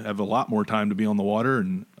used to have a lot more time to be on the water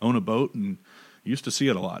and own a boat, and used to see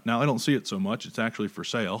it a lot. Now I don't see it so much. It's actually for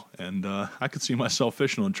sale, and I could see myself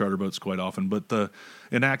fishing on charter boats quite often. But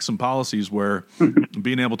enact some policies where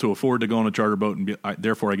being able to afford to go on a charter boat and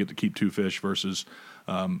therefore I get to keep 2 fish versus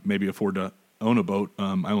maybe afford to own a boat.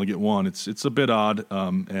 I only get 1. It's a bit odd,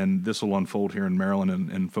 and this will unfold here in Maryland,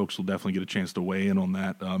 and folks will definitely get a chance to weigh in on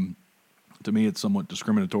that. To me, it's somewhat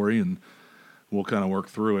discriminatory, and we'll kind of work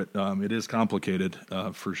through it. It is complicated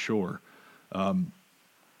for sure.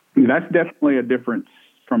 That's definitely a difference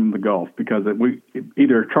from the Gulf, because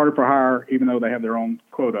either charter for hire, even though they have their own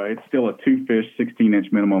quota, it's still a 2-fish,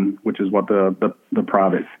 16-inch minimum, which is what the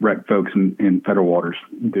private rec folks in federal waters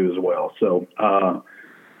do as well. So,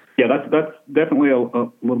 that's definitely a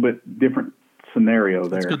little bit different scenario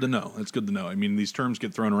there. That's good to know. I mean, these terms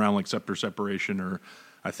get thrown around like sector separation, or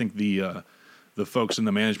I think the folks in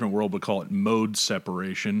the management world would call it mode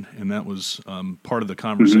separation, and that was part of the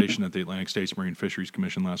conversation at the Atlantic States Marine Fisheries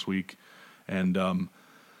Commission last week. And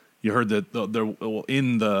you heard that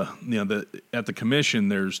at the commission,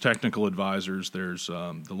 there's technical advisors, there's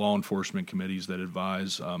the law enforcement committees that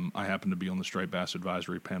advise. I happen to be on the striped bass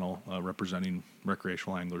advisory panel representing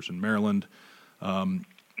recreational anglers in Maryland, and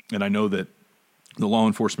I know that the law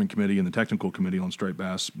enforcement committee and the technical committee on striped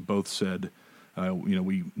bass both said,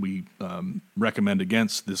 we recommend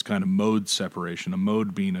against this kind of mode separation. A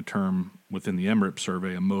mode being a term within the MRIP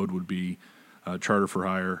survey. A mode would be charter for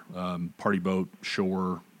hire, party boat,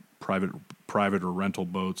 shore, private or rental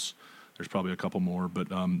boats. There's probably a couple more, but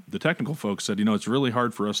the technical folks said, it's really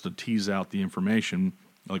hard for us to tease out the information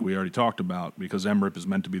like we already talked about, because MRIP is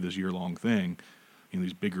meant to be this year-long thing.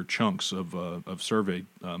 These bigger chunks of survey,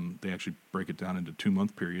 they actually break it down into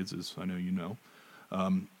 2-month periods, as I know you know.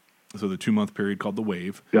 So the 2-month period called the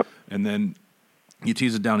wave, yep. And then you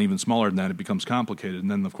tease it down even smaller than that, it becomes complicated. And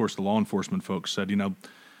then, of course, the law enforcement folks said,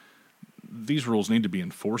 these rules need to be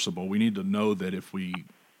enforceable. We need to know that if we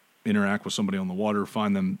interact with somebody on the water,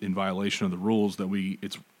 find them in violation of the rules, that we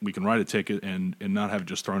can write a ticket and not have it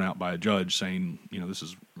just thrown out by a judge saying, this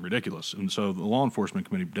is ridiculous. And so the law enforcement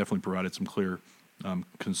committee definitely provided some clear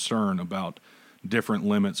concern about different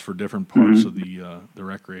limits for different parts of the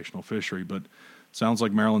recreational fishery. But it sounds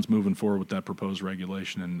like Maryland's moving forward with that proposed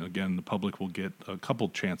regulation. And again, the public will get a couple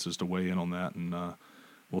chances to weigh in on that. And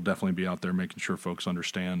we'll definitely be out there making sure folks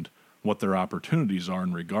understand what their opportunities are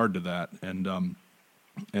in regard to that, and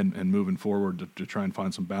moving forward to try and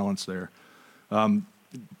find some balance there. Well,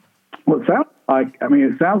 it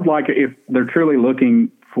sounds like if they're truly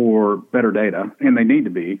looking for better data, and they need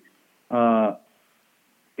to be,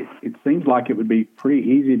 it seems like it would be pretty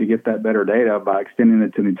easy to get that better data by extending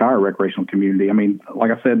it to the entire recreational community. I mean, like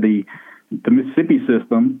I said, the Mississippi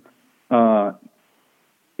system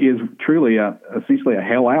is truly essentially a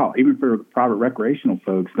hell out. Even for private recreational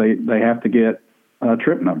folks, they have to get a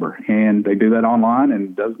trip number, and they do that online, and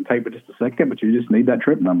it doesn't take but just a second, but you just need that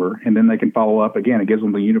trip number, and then they can follow up again. It gives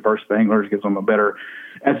them the universe of anglers, gives them a better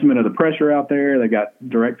estimate of the pressure out there. They got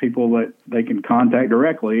direct people that they can contact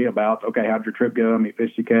directly about, okay, how'd your trip go? How many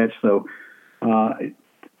fish you catch? So to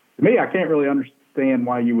me, I can't really understand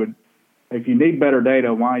why you would, if you need better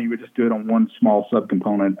data, why you would just do it on one small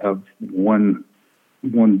subcomponent of one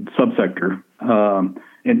subsector.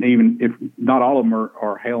 And even if not all of them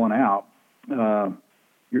are hailing out,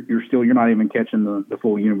 you're not even catching the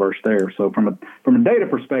full universe there. So from a data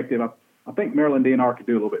perspective, I think Maryland DNR could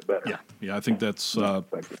do a little bit better. Yeah, I think that's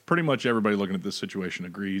pretty much everybody looking at this situation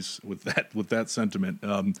agrees with that sentiment.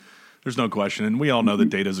 There's no question, and we all know that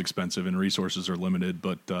data is expensive and resources are limited.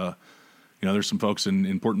 But there's some folks in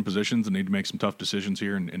important positions that need to make some tough decisions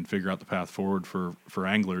here and figure out the path forward for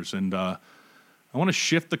anglers. And I want to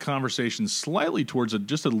shift the conversation slightly towards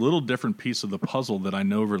just a little different piece of the puzzle that I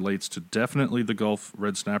know relates to definitely the Gulf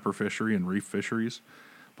red snapper fishery and reef fisheries,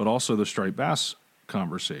 but also the striped bass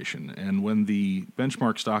conversation. And when the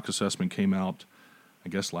benchmark stock assessment came out, I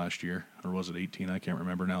guess last year, or was it 18? I can't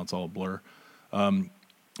remember now. It's all a blur.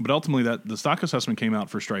 But ultimately, the stock assessment came out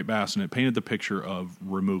for striped bass, and it painted the picture of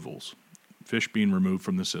removals, fish being removed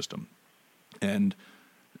from the system. And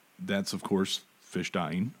that's, of course, fish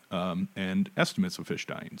dying and estimates of fish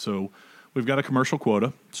dying. So we've got a commercial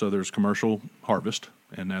quota. So there's commercial harvest,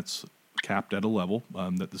 and that's capped at a level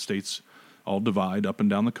that the states all divide up and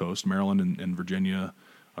down the coast. Maryland and Virginia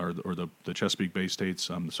or the Chesapeake Bay states.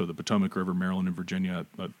 So the Potomac River, Maryland, and Virginia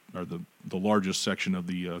are the largest section of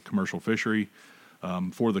the commercial fishery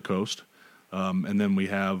for the coast. And then we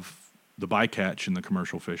have the bycatch in the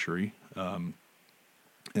commercial fishery, and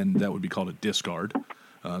that would be called a discard.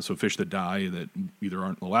 So fish that die that either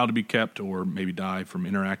aren't allowed to be kept or maybe die from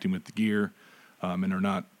interacting with the gear and are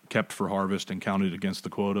not kept for harvest and counted against the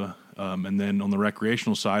quota. And then on the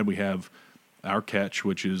recreational side, we have our catch,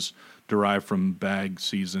 which is derived from bag,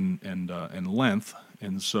 season, and length.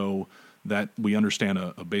 And so that we understand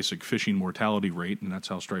a basic fishing mortality rate, and that's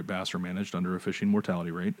how striped bass are managed, under a fishing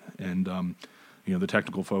mortality rate. And the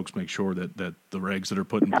technical folks make sure that the regs that are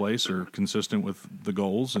put in place are consistent with the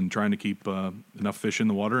goals and trying to keep enough fish in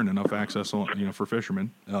the water and enough access, for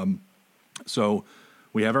fishermen. So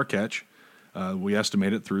we have our catch. We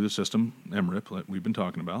estimate it through the system, MRIP, that we've been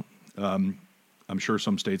talking about. I'm sure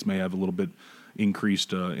some states may have a little bit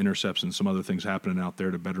increased intercepts and some other things happening out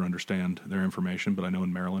there to better understand their information. But I know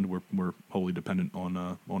in Maryland we're wholly dependent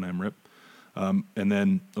on MRIP. And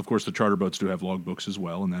then, of course, the charter boats do have log books as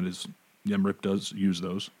well, and that is MRIP does use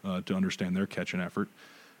those to understand their catch and effort.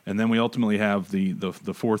 And then we ultimately have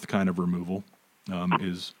the fourth kind of removal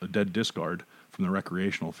is a dead discard from the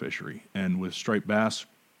recreational fishery. And with striped bass,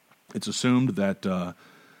 it's assumed that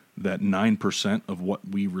 9% of what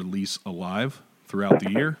we release alive throughout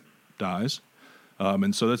the year dies.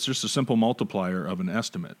 And so that's just a simple multiplier of an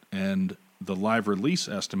estimate. And the live release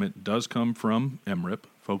estimate does come from MRIP.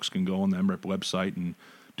 Folks can go on the MRIP website and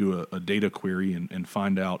do a data query and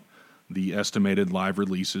find out the estimated live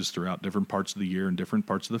releases throughout different parts of the year and different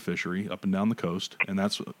parts of the fishery up and down the coast. And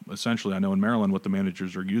that's essentially, I know in Maryland, what the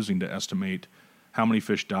managers are using to estimate how many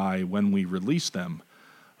fish die when we release them.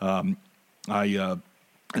 Another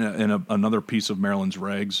piece of Maryland's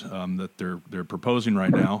regs that they're proposing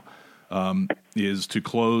right now is to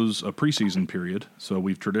close a preseason period. So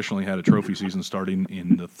we've traditionally had a trophy season starting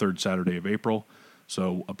in the third Saturday of April.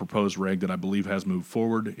 So a proposed reg that I believe has moved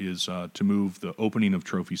forward is to move the opening of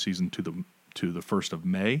trophy season to the 1st of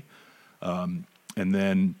May. And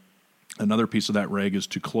then another piece of that reg is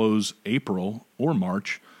to close April or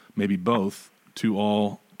March, maybe both, to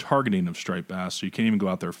all targeting of striped bass. So you can't even go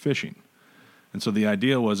out there fishing. And so the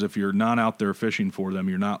idea was if you're not out there fishing for them,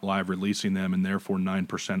 you're not live releasing them, and therefore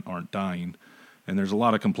 9% aren't dying. And there's a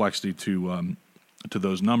lot of complexity to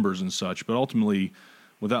those numbers and such. But ultimately,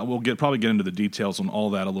 we'll probably get into the details on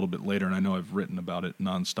all that a little bit later. And I know I've written about it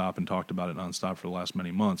nonstop and talked about it nonstop for the last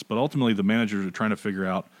many months. But ultimately, the managers are trying to figure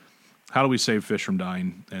out how do we save fish from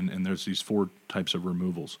dying, and there's these 4 types of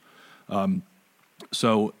removals.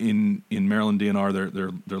 So in Maryland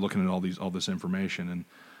DNR, they're looking at all this information,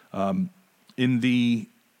 and in the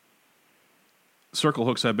circle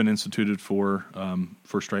hooks have been instituted for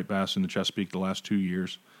striped bass in the Chesapeake the last 2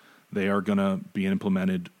 years. They are going to be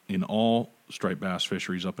implemented in all striped bass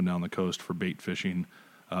fisheries up and down the coast for bait fishing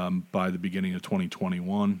by the beginning of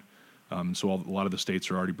 2021. So a lot of the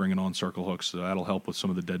states are already bringing on circle hooks. So that'll help with some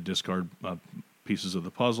of the dead discard pieces of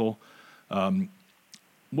the puzzle.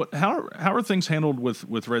 How are things handled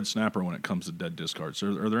with red snapper when it comes to dead discards?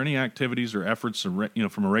 Are there any activities or efforts,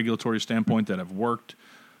 from a regulatory standpoint, that have worked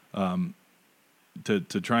to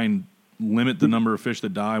try and limit the number of fish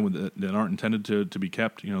that die that aren't intended to be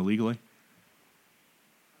kept, legally?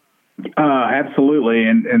 Absolutely,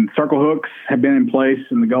 and circle hooks have been in place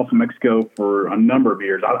in the Gulf of Mexico for a number of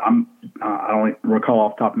years. I don't recall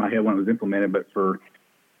off the top of my head when it was implemented, but for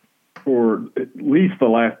at least the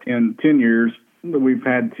last 10 years, we've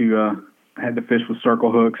had to fish with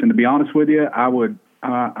circle hooks. And to be honest with you, I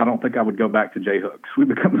don't think I would go back to J hooks. We've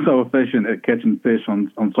become so efficient at catching fish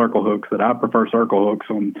on circle hooks that I prefer circle hooks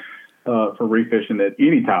for refishing at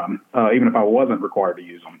any time, even if I wasn't required to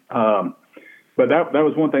use them. But that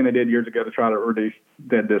was one thing they did years ago to try to reduce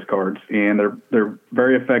dead discards, and they're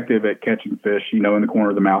very effective at catching fish, in the corner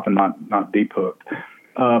of the mouth and not deep hooked.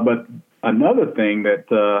 But another thing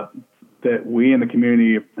that we in the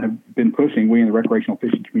community have been pushing, we in the recreational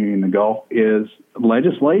fishing community in the Gulf, is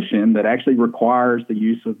legislation that actually requires the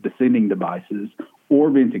use of descending devices or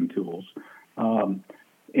venting tools.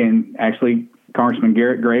 And actually, Congressman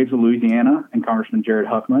Garrett Graves of Louisiana and Congressman Jared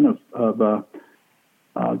Huffman of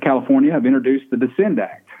California have introduced the Descend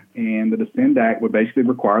Act. And the Descend Act would basically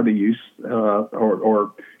require the use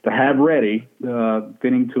or to have ready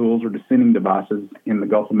venting tools or descending devices in the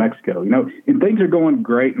Gulf of Mexico. And things are going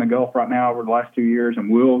great in the Gulf right now over the last 2 years, and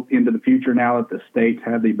will into the future now that the states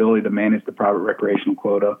have the ability to manage the private recreational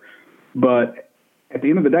quota. But at the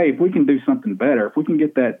end of the day, if we can do something better, if we can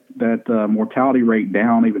get that mortality rate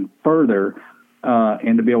down even further,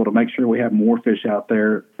 and to be able to make sure we have more fish out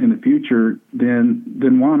there in the future,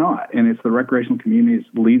 then why not? And it's the recreational community that's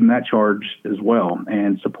leading that charge as well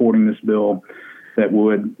and supporting this bill that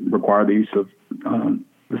would require the use of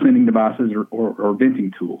descending devices or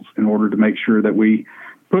venting tools in order to make sure that we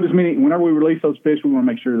put whenever we release those fish, we want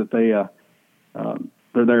to make sure that they're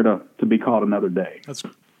there to be caught another day.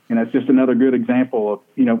 And that's just another good example of,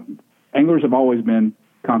 anglers have always been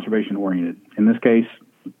conservation oriented. In this case,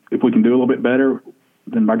 if we can do a little bit better,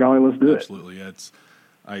 then by golly, let's do it. Absolutely. Yeah,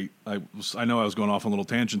 I know I was going off on a little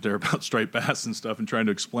tangent there about striped bass and stuff and trying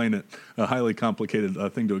to explain it, a highly complicated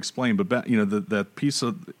thing to explain. But that piece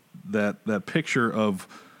of that picture of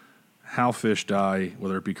how fish die,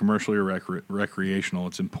 whether it be commercially or recreational,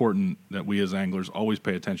 it's important that we as anglers always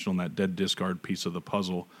pay attention on that dead discard piece of the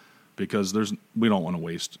puzzle, because we don't want to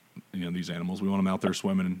waste these animals. We want them out there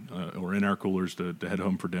swimming or in our coolers to head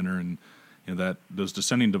home for dinner, and that those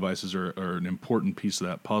descending devices are an important piece of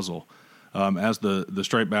that puzzle. As the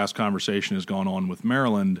striped bass conversation has gone on with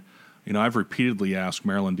Maryland, I've repeatedly asked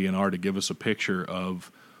Maryland DNR to give us a picture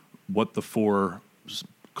of what the 4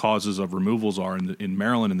 causes of removals are in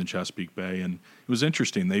Maryland in the Chesapeake Bay, and it was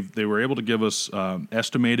interesting. They were able to give us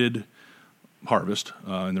estimated harvest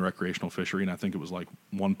in the recreational fishery, and I think it was like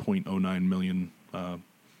 1.09 million or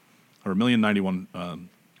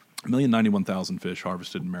 1,091,000 fish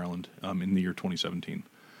harvested in Maryland in the year 2017.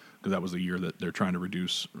 because that was the year that they're trying to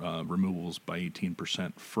reduce removals by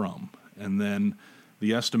 18% from. And then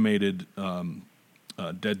the estimated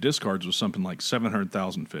dead discards was something like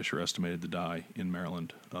 700,000 fish are estimated to die in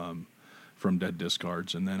Maryland from dead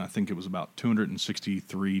discards. And then I think it was about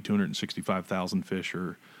 265,000 fish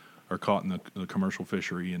are caught in the commercial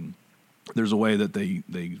fishery. And there's a way that they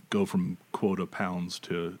go from quota pounds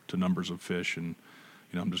to numbers of fish. And,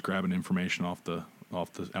 I'm just grabbing information out of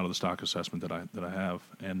the stock assessment that I have.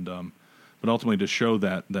 And, but ultimately to show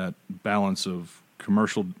that balance of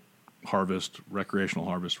commercial harvest,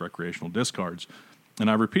 recreational discards. And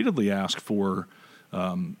I repeatedly asked for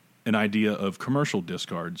an idea of commercial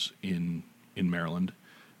discards in Maryland,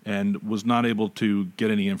 and was not able to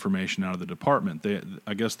get any information out of the department.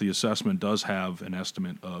 I guess the assessment does have an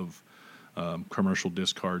estimate of commercial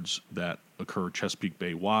discards that occur Chesapeake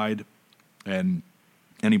Bay wide, and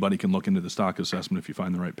anybody can look into the stock assessment if you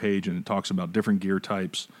find the right page, and it talks about different gear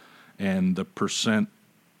types and the percent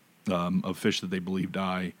of fish that they believe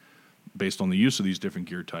die based on the use of these different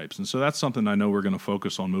gear types. And so that's something I know we're going to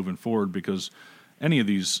focus on moving forward, because any of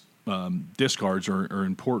these discards are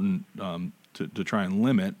important to try and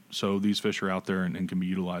limit, so these fish are out there and can be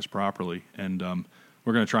utilized properly. And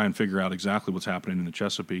we're going to try and figure out exactly what's happening in the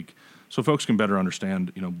Chesapeake, so folks can better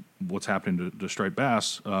understand, what's happening to striped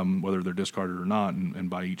bass, whether they're discarded or not, and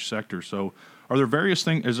by each sector. So, are there various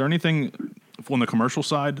things? Is there anything on the commercial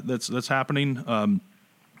side that's happening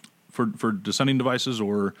for descending devices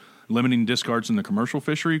or limiting discards in the commercial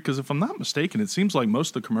fishery? Because if I'm not mistaken, it seems like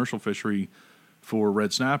most of the commercial fishery for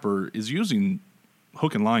red snapper is using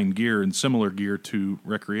hook and line gear and similar gear to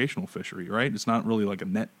recreational fishery, right? It's not really like a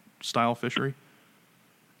net style fishery.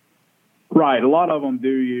 Right. A lot of them do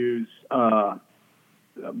use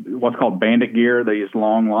what's called bandit gear. They use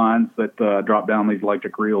long lines that drop down these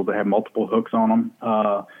electric reels that have multiple hooks on them.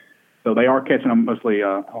 So they are catching them mostly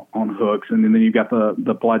on hooks, and then you've got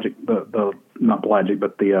the pelagic, the not pelagic,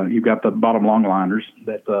 but you've got the bottom long liners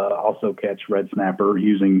that also catch red snapper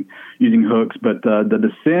using hooks. But the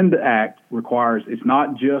Descend Act requires, it's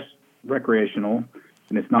not just recreational,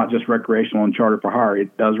 and it's not just recreational and charter for hire.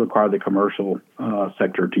 It does require the commercial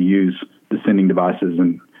sector to use descending devices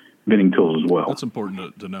and venting tools as well. That's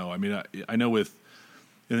important to know. I mean, I know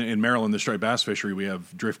in Maryland, the striped bass fishery, we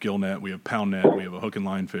have drift gill net, we have pound net, we have a hook and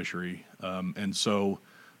line fishery. And so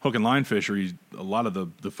hook and line fishery, a lot of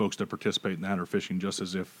the folks that participate in that are fishing just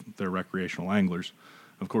as if they're recreational anglers.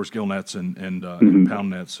 Of course, gill nets and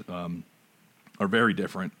pound nets are very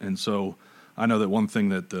different. And so I know that one thing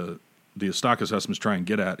that the stock assessments try and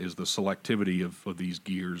get at is the selectivity of these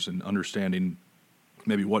gears and understanding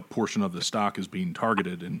maybe what portion of the stock is being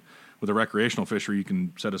targeted. And with a recreational fishery, you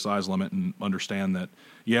can set a size limit and understand that,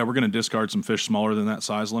 we're going to discard some fish smaller than that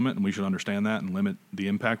size limit, and we should understand that and limit the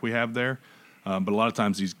impact we have there. But a lot of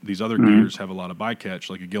times these other gears have a lot of bycatch,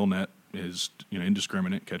 like a gill net is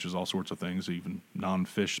indiscriminate, catches all sorts of things, even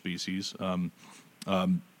non-fish species. And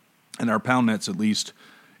our pound nets, at least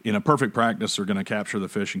in a perfect practice, are going to capture the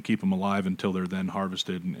fish and keep them alive until they're then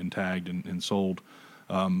harvested and tagged and sold.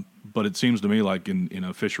 But it seems to me like in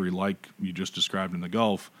a fishery like you just described in the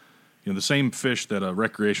Gulf, the same fish that a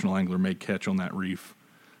recreational angler may catch on that reef,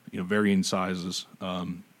 varying sizes,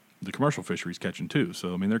 the commercial fishery's catching too.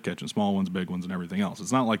 So, I mean, they're catching small ones, big ones, and everything else.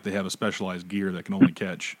 It's not like they have a specialized gear that can only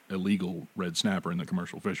catch illegal red snapper in the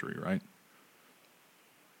commercial fishery, right?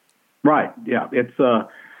 Right. Yeah. It's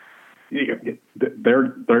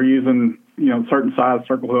they're using certain size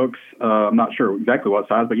circle hooks. I'm not sure exactly what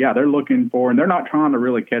size, but they're looking for, and they're not trying to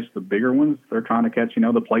really catch the bigger ones. They're trying to catch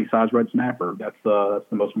the plate size red snapper. That's the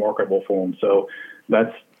most marketable for them. So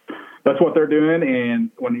that's what they're doing.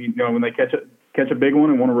 And when they catch a big one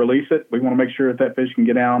and want to release it, we want to make sure that fish can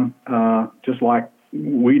get down just like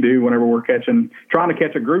we do whenever we're trying to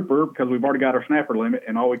catch a grouper, because we've already got our snapper limit,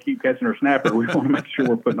 and we keep catching our snapper. We want to make sure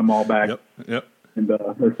we're putting them all back. Yep. And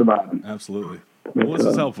they're surviving. Absolutely. Well, this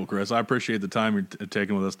is helpful, Chris. I appreciate the time you're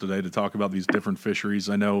taking with us today to talk about these different fisheries.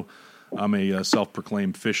 I know I'm a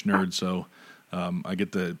self-proclaimed fish nerd, so I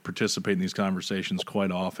get to participate in these conversations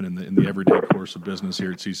quite often in the everyday course of business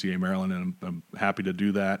here at CCA Maryland, and I'm happy to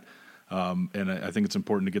do that. And I think it's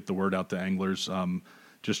important to get the word out to anglers.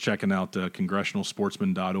 Just checking out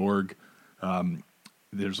congressionalsportsman.org.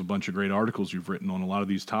 There's a bunch of great articles you've written on a lot of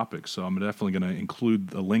these topics, so I'm definitely going to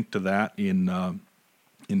include a link to that in the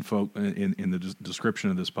description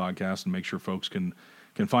of this podcast, and make sure folks can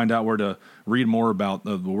find out where to read more about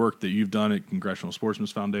the work that you've done at Congressional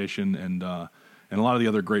Sportsmen's Foundation and a lot of the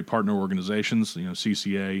other great partner organizations,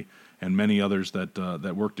 CCA and many others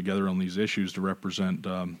that work together on these issues to represent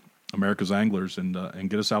America's anglers and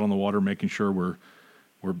get us out on the water, making sure we're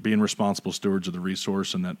we're being responsible stewards of the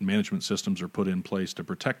resource, and that management systems are put in place to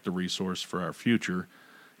protect the resource for our future.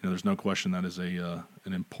 There's no question that is an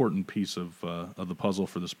important piece of the puzzle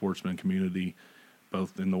for the sportsman community,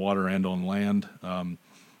 both in the water and on land. Why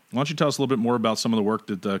don't you tell us a little bit more about some of the work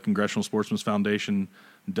that the Congressional Sportsmen's Foundation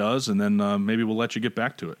does, and then maybe we'll let you get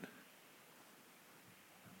back to it.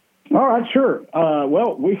 All right, sure.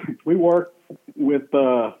 Well, we work with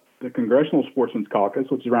the Congressional Sportsmen's Caucus,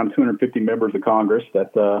 which is around 250 members of Congress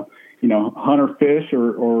that hunt or fish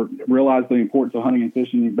or realize the importance of hunting and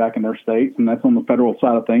fishing back in their states, and that's on the federal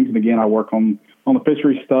side of things. And again, I work on the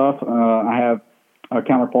fishery stuff. I have a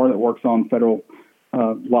counterpart that works on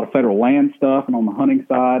a lot of federal land stuff and on the hunting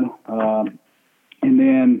side. And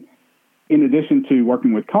then in addition to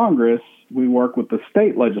working with Congress, we work with the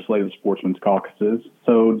state legislative sportsmen's caucuses.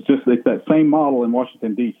 So it's that same model in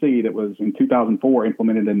Washington, D.C. that was in 2004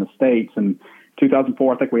 implemented in the states. And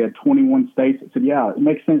 2004, I think we had 21 states that said, yeah, it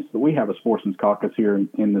makes sense that we have a sportsman's caucus here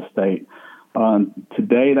in the state.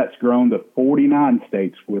 Today, that's grown to 49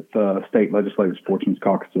 states with state legislative sportsman's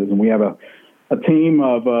caucuses. And we have a team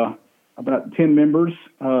of about 10 members,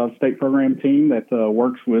 state program team that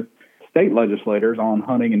works with state legislators on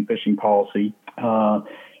hunting and fishing policy.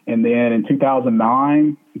 And then in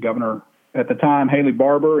 2009, Governor, at the time, Haley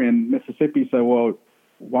Barbour in Mississippi said, well,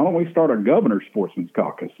 why don't we start a governor's sportsman's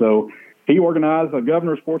caucus? So he organized a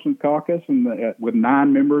governor's sportsman's caucus with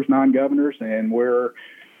 9 members, 9 governors, and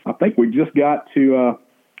I think we just got to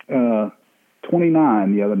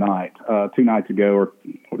 29 the other night, 2 nights ago, or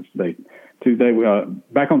what's the date? Tuesday,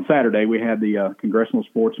 back on Saturday, we had the Congressional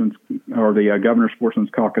Sportsman's or the Governor's Sportsman's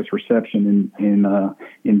Caucus reception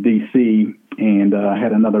in D.C. and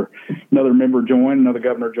had another member join, another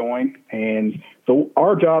governor join, and so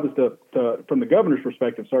our job is to from the governor's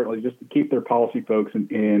perspective, certainly just to keep their policy folks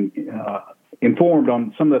informed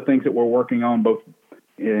on some of the things that we're working on, both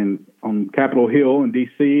on Capitol Hill in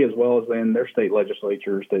D.C. as well as in their state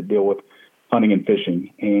legislatures that deal with hunting and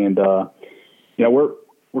fishing, and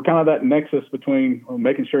we're kind of that nexus between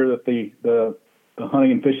making sure that the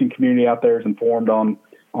hunting and fishing community out there is informed on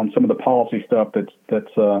some of the policy stuff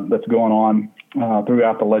that's going on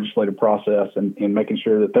throughout the legislative process, and making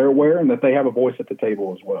sure that they're aware and that they have a voice at the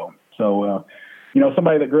table as well. So,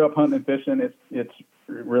 somebody that grew up hunting and fishing, it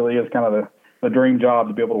really is kind of a dream job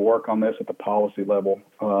to be able to work on this at the policy level.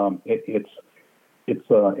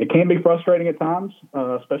 It can be frustrating at times,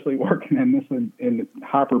 especially working in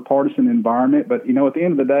hyper partisan environment. But at the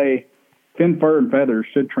end of the day, thin fur and feathers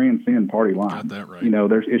should transcend party lines. Got that right.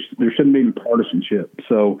 There shouldn't be any partisanship.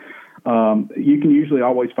 So you can usually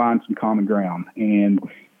always find some common ground. And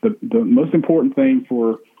the most important thing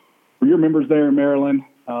for your members there in Maryland,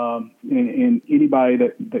 and anybody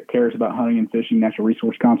that cares about hunting and fishing, natural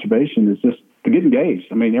resource conservation, is just to get engaged.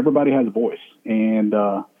 I mean, everybody has a voice, and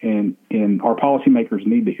our policymakers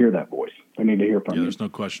need to hear that voice. They need to hear from you. There's no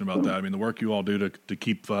question about that. I mean, the work you all do to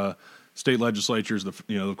keep state legislatures,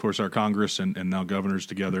 of course, our Congress and now governors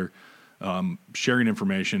together, sharing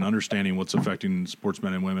information, understanding what's affecting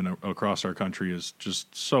sportsmen and women across our country is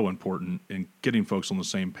just so important, and getting folks on the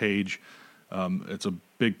same page. It's a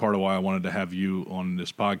big part of why I wanted to have you on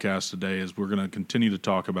this podcast today, is we're going to continue to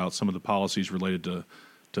talk about some of the policies related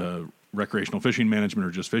to recreational fishing management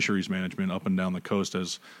or just fisheries management up and down the coast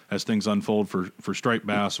as things unfold for striped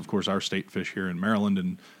bass, of course, our state fish here in Maryland,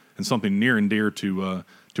 and something near and dear to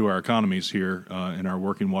our economies here in our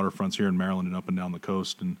working waterfronts here in Maryland and up and down the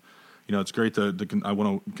coast. And it's great I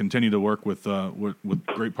want to continue to work with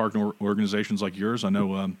great partner organizations like yours. I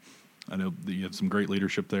know that you have some great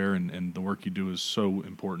leadership there, and the work you do is so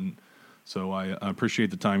important. So I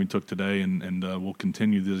appreciate the time you took today, and we'll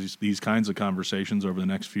continue these kinds of conversations over the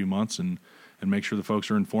next few months, and make sure the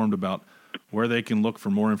folks are informed about where they can look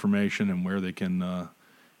for more information and where they can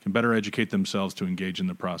better educate themselves to engage in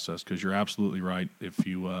the process. Because you're absolutely right. If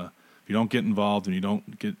you don't get involved and you don't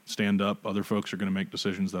stand up, other folks are going to make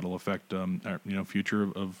decisions that'll affect our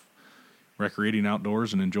future of recreating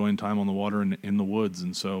outdoors and enjoying time on the water and in the woods.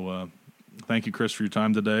 And so thank you, Chris, for your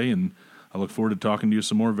time today, and I look forward to talking to you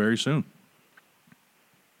some more very soon.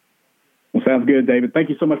 Well, sounds good, David. Thank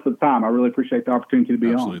you so much for the time. I really appreciate the opportunity to be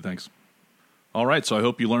on. Absolutely, thanks. All right, so I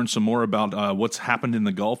hope you learned some more about what's happened in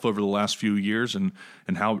the Gulf over the last few years and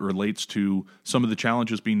how it relates to some of the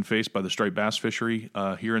challenges being faced by the striped bass fishery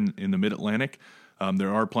here in the Mid-Atlantic.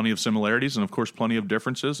 There are plenty of similarities and, of course, plenty of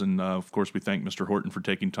differences. And, of course, we thank Mr. Horton for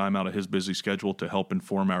taking time out of his busy schedule to help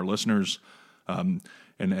inform our listeners and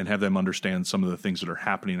have them understand some of the things that are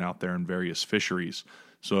happening out there in various fisheries.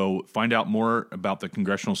 So find out more about the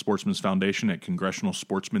Congressional Sportsmen's Foundation at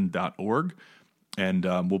congressionalsportsman.org, and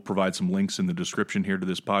we'll provide some links in the description here to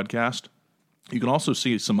this podcast. You can also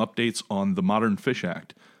see some updates on the Modern Fish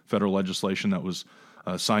Act, federal legislation that was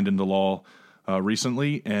signed into law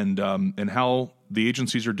recently, and how the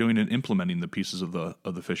agencies are doing in implementing the pieces of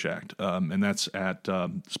the Fish Act. And that's at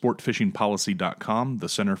sportfishingpolicy.com, the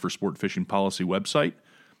Center for Sport Fishing Policy website.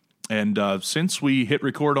 And since we hit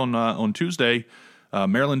record on Tuesday,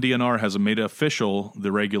 Maryland DNR has made official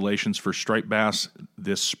the regulations for striped bass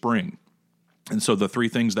this spring. And so the three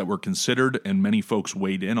things that were considered and many folks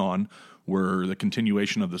weighed in on were the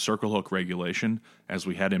continuation of the circle hook regulation as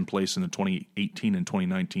we had in place in the 2018 and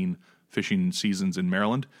 2019 fishing seasons in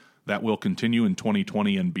Maryland. That will continue in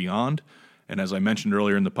 2020 and beyond. And as I mentioned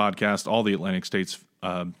earlier in the podcast, all the Atlantic states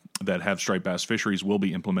that have striped bass fisheries will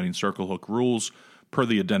be implementing circle hook rules per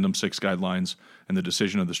the Addendum 6 guidelines and the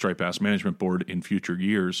decision of the Striped Bass Management Board in future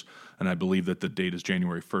years. And I believe that the date is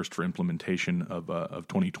January 1st for implementation of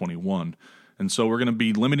 2021. And so we're going to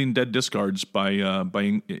be limiting dead discards by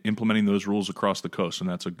implementing those rules across the coast, and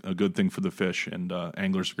that's a good thing for the fish. And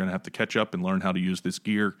anglers are going to have to catch up and learn how to use this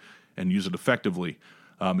gear and use it effectively.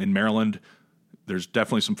 In Maryland, there's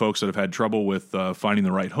definitely some folks that have had trouble with finding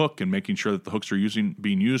the right hook and making sure that the hooks are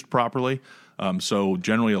being used properly. So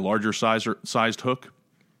generally, a larger sized hook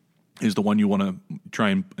is the one you want to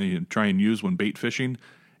try and use when bait fishing.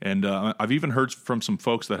 And I've even heard from some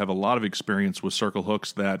folks that have a lot of experience with circle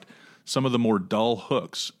hooks that some of the more dull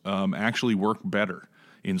hooks actually work better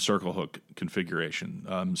in circle hook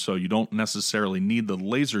configuration. So you don't necessarily need the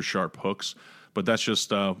laser sharp hooks, but that's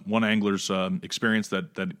just one angler's experience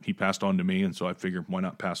that he passed on to me, and so I figured why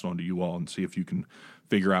not pass it on to you all and see if you can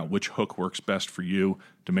figure out which hook works best for you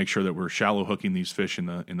to make sure that we're shallow hooking these fish in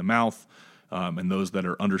the mouth, and those that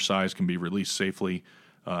are undersized can be released safely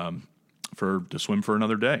to swim for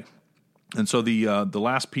another day. And so the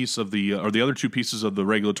last piece of the other two pieces of the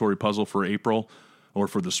regulatory puzzle for April or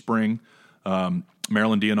for the spring,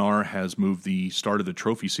 Maryland DNR has moved the start of the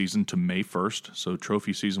trophy season to May 1st. So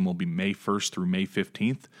trophy season will be May 1st through May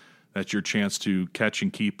 15th. That's your chance to catch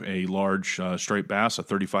and keep a large striped bass, a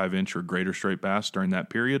 35-inch or greater striped bass during that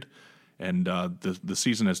period. And the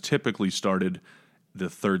season has typically started the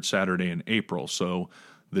third Saturday in April. So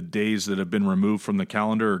the days that have been removed from the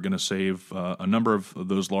calendar are going to save a number of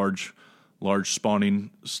those large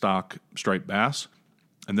spawning stock striped bass.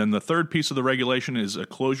 And then the third piece of the regulation is a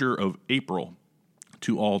closure of April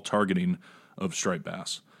to all targeting of striped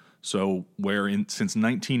bass. So since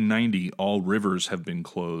 1990, all rivers have been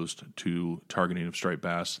closed to targeting of striped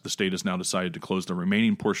bass. The state has now decided to close the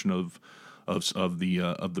remaining portion of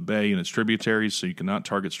the bay and its tributaries, so you cannot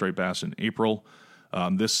target striped bass in April.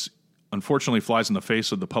 This unfortunately flies in the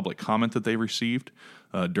face of the public comment that they received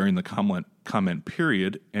during the comment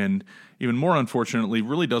period, and even more unfortunately,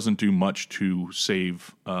 really doesn't do much to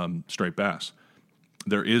save striped bass.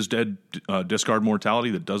 There is dead discard mortality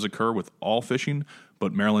that does occur with all fishing,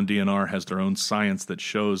 but Maryland DNR has their own science that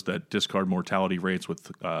shows that discard mortality rates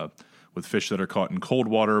with fish that are caught in cold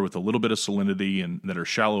water with a little bit of salinity and that are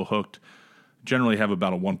shallow hooked generally have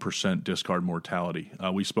about a 1% discard mortality.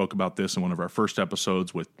 We spoke about this in one of our first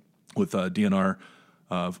episodes with DNR,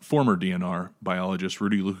 former DNR biologist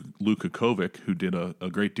Rudy Lukakovic, who did a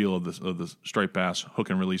great deal of the striped bass hook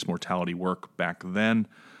and release mortality work back then.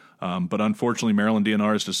 But unfortunately, Maryland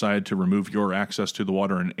DNR has decided to remove your access to the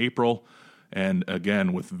water in April, and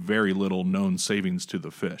again, with very little known savings to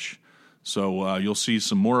the fish. So you'll see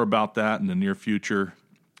some more about that in the near future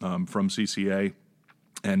from CCA.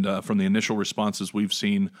 And from the initial responses we've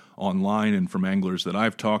seen online and from anglers that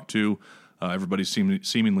I've talked to, everybody's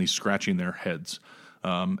seemingly scratching their heads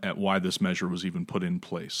at why this measure was even put in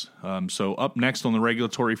place. So up next on the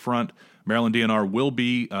regulatory front, Maryland DNR will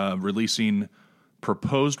be releasing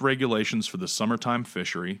proposed regulations for the summertime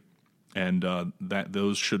fishery, and that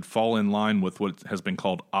those should fall in line with what has been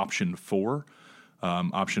called Option 4.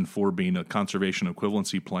 Option 4 being a conservation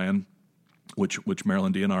equivalency plan, which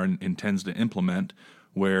Maryland DNR intends to implement,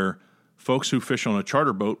 where folks who fish on a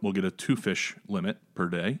charter boat will get a 2-fish limit per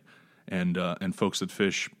day, and folks that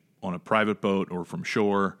fish on a private boat or from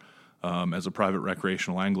shore as a private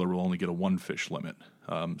recreational angler will only get a 1-fish limit.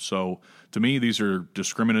 So to me, these are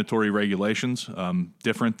discriminatory regulations,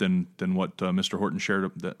 different than what Mr. Horton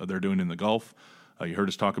shared that they're doing in the Gulf. You heard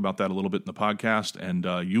us talk about that a little bit in the podcast,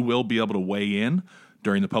 and you will be able to weigh in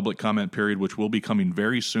during the public comment period, which will be coming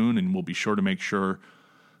very soon, and we'll be sure to make sure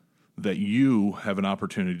that you have an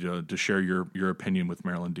opportunity to share your opinion with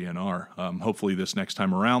Maryland DNR. Hopefully this next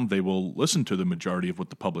time around, they will listen to the majority of what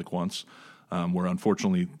the public wants, where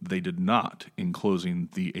unfortunately they did not in closing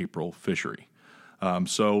the April fishery.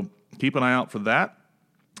 So keep an eye out for that.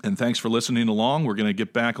 And thanks for listening along. We're going to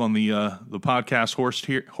get back on the podcast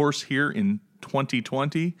horse here in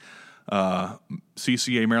 2020.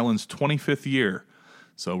 CCA Maryland's 25th year.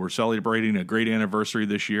 So we're celebrating a great anniversary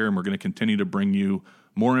this year, and we're going to continue to bring you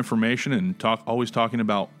more information and always talking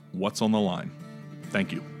about what's on the line.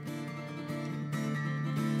 Thank you.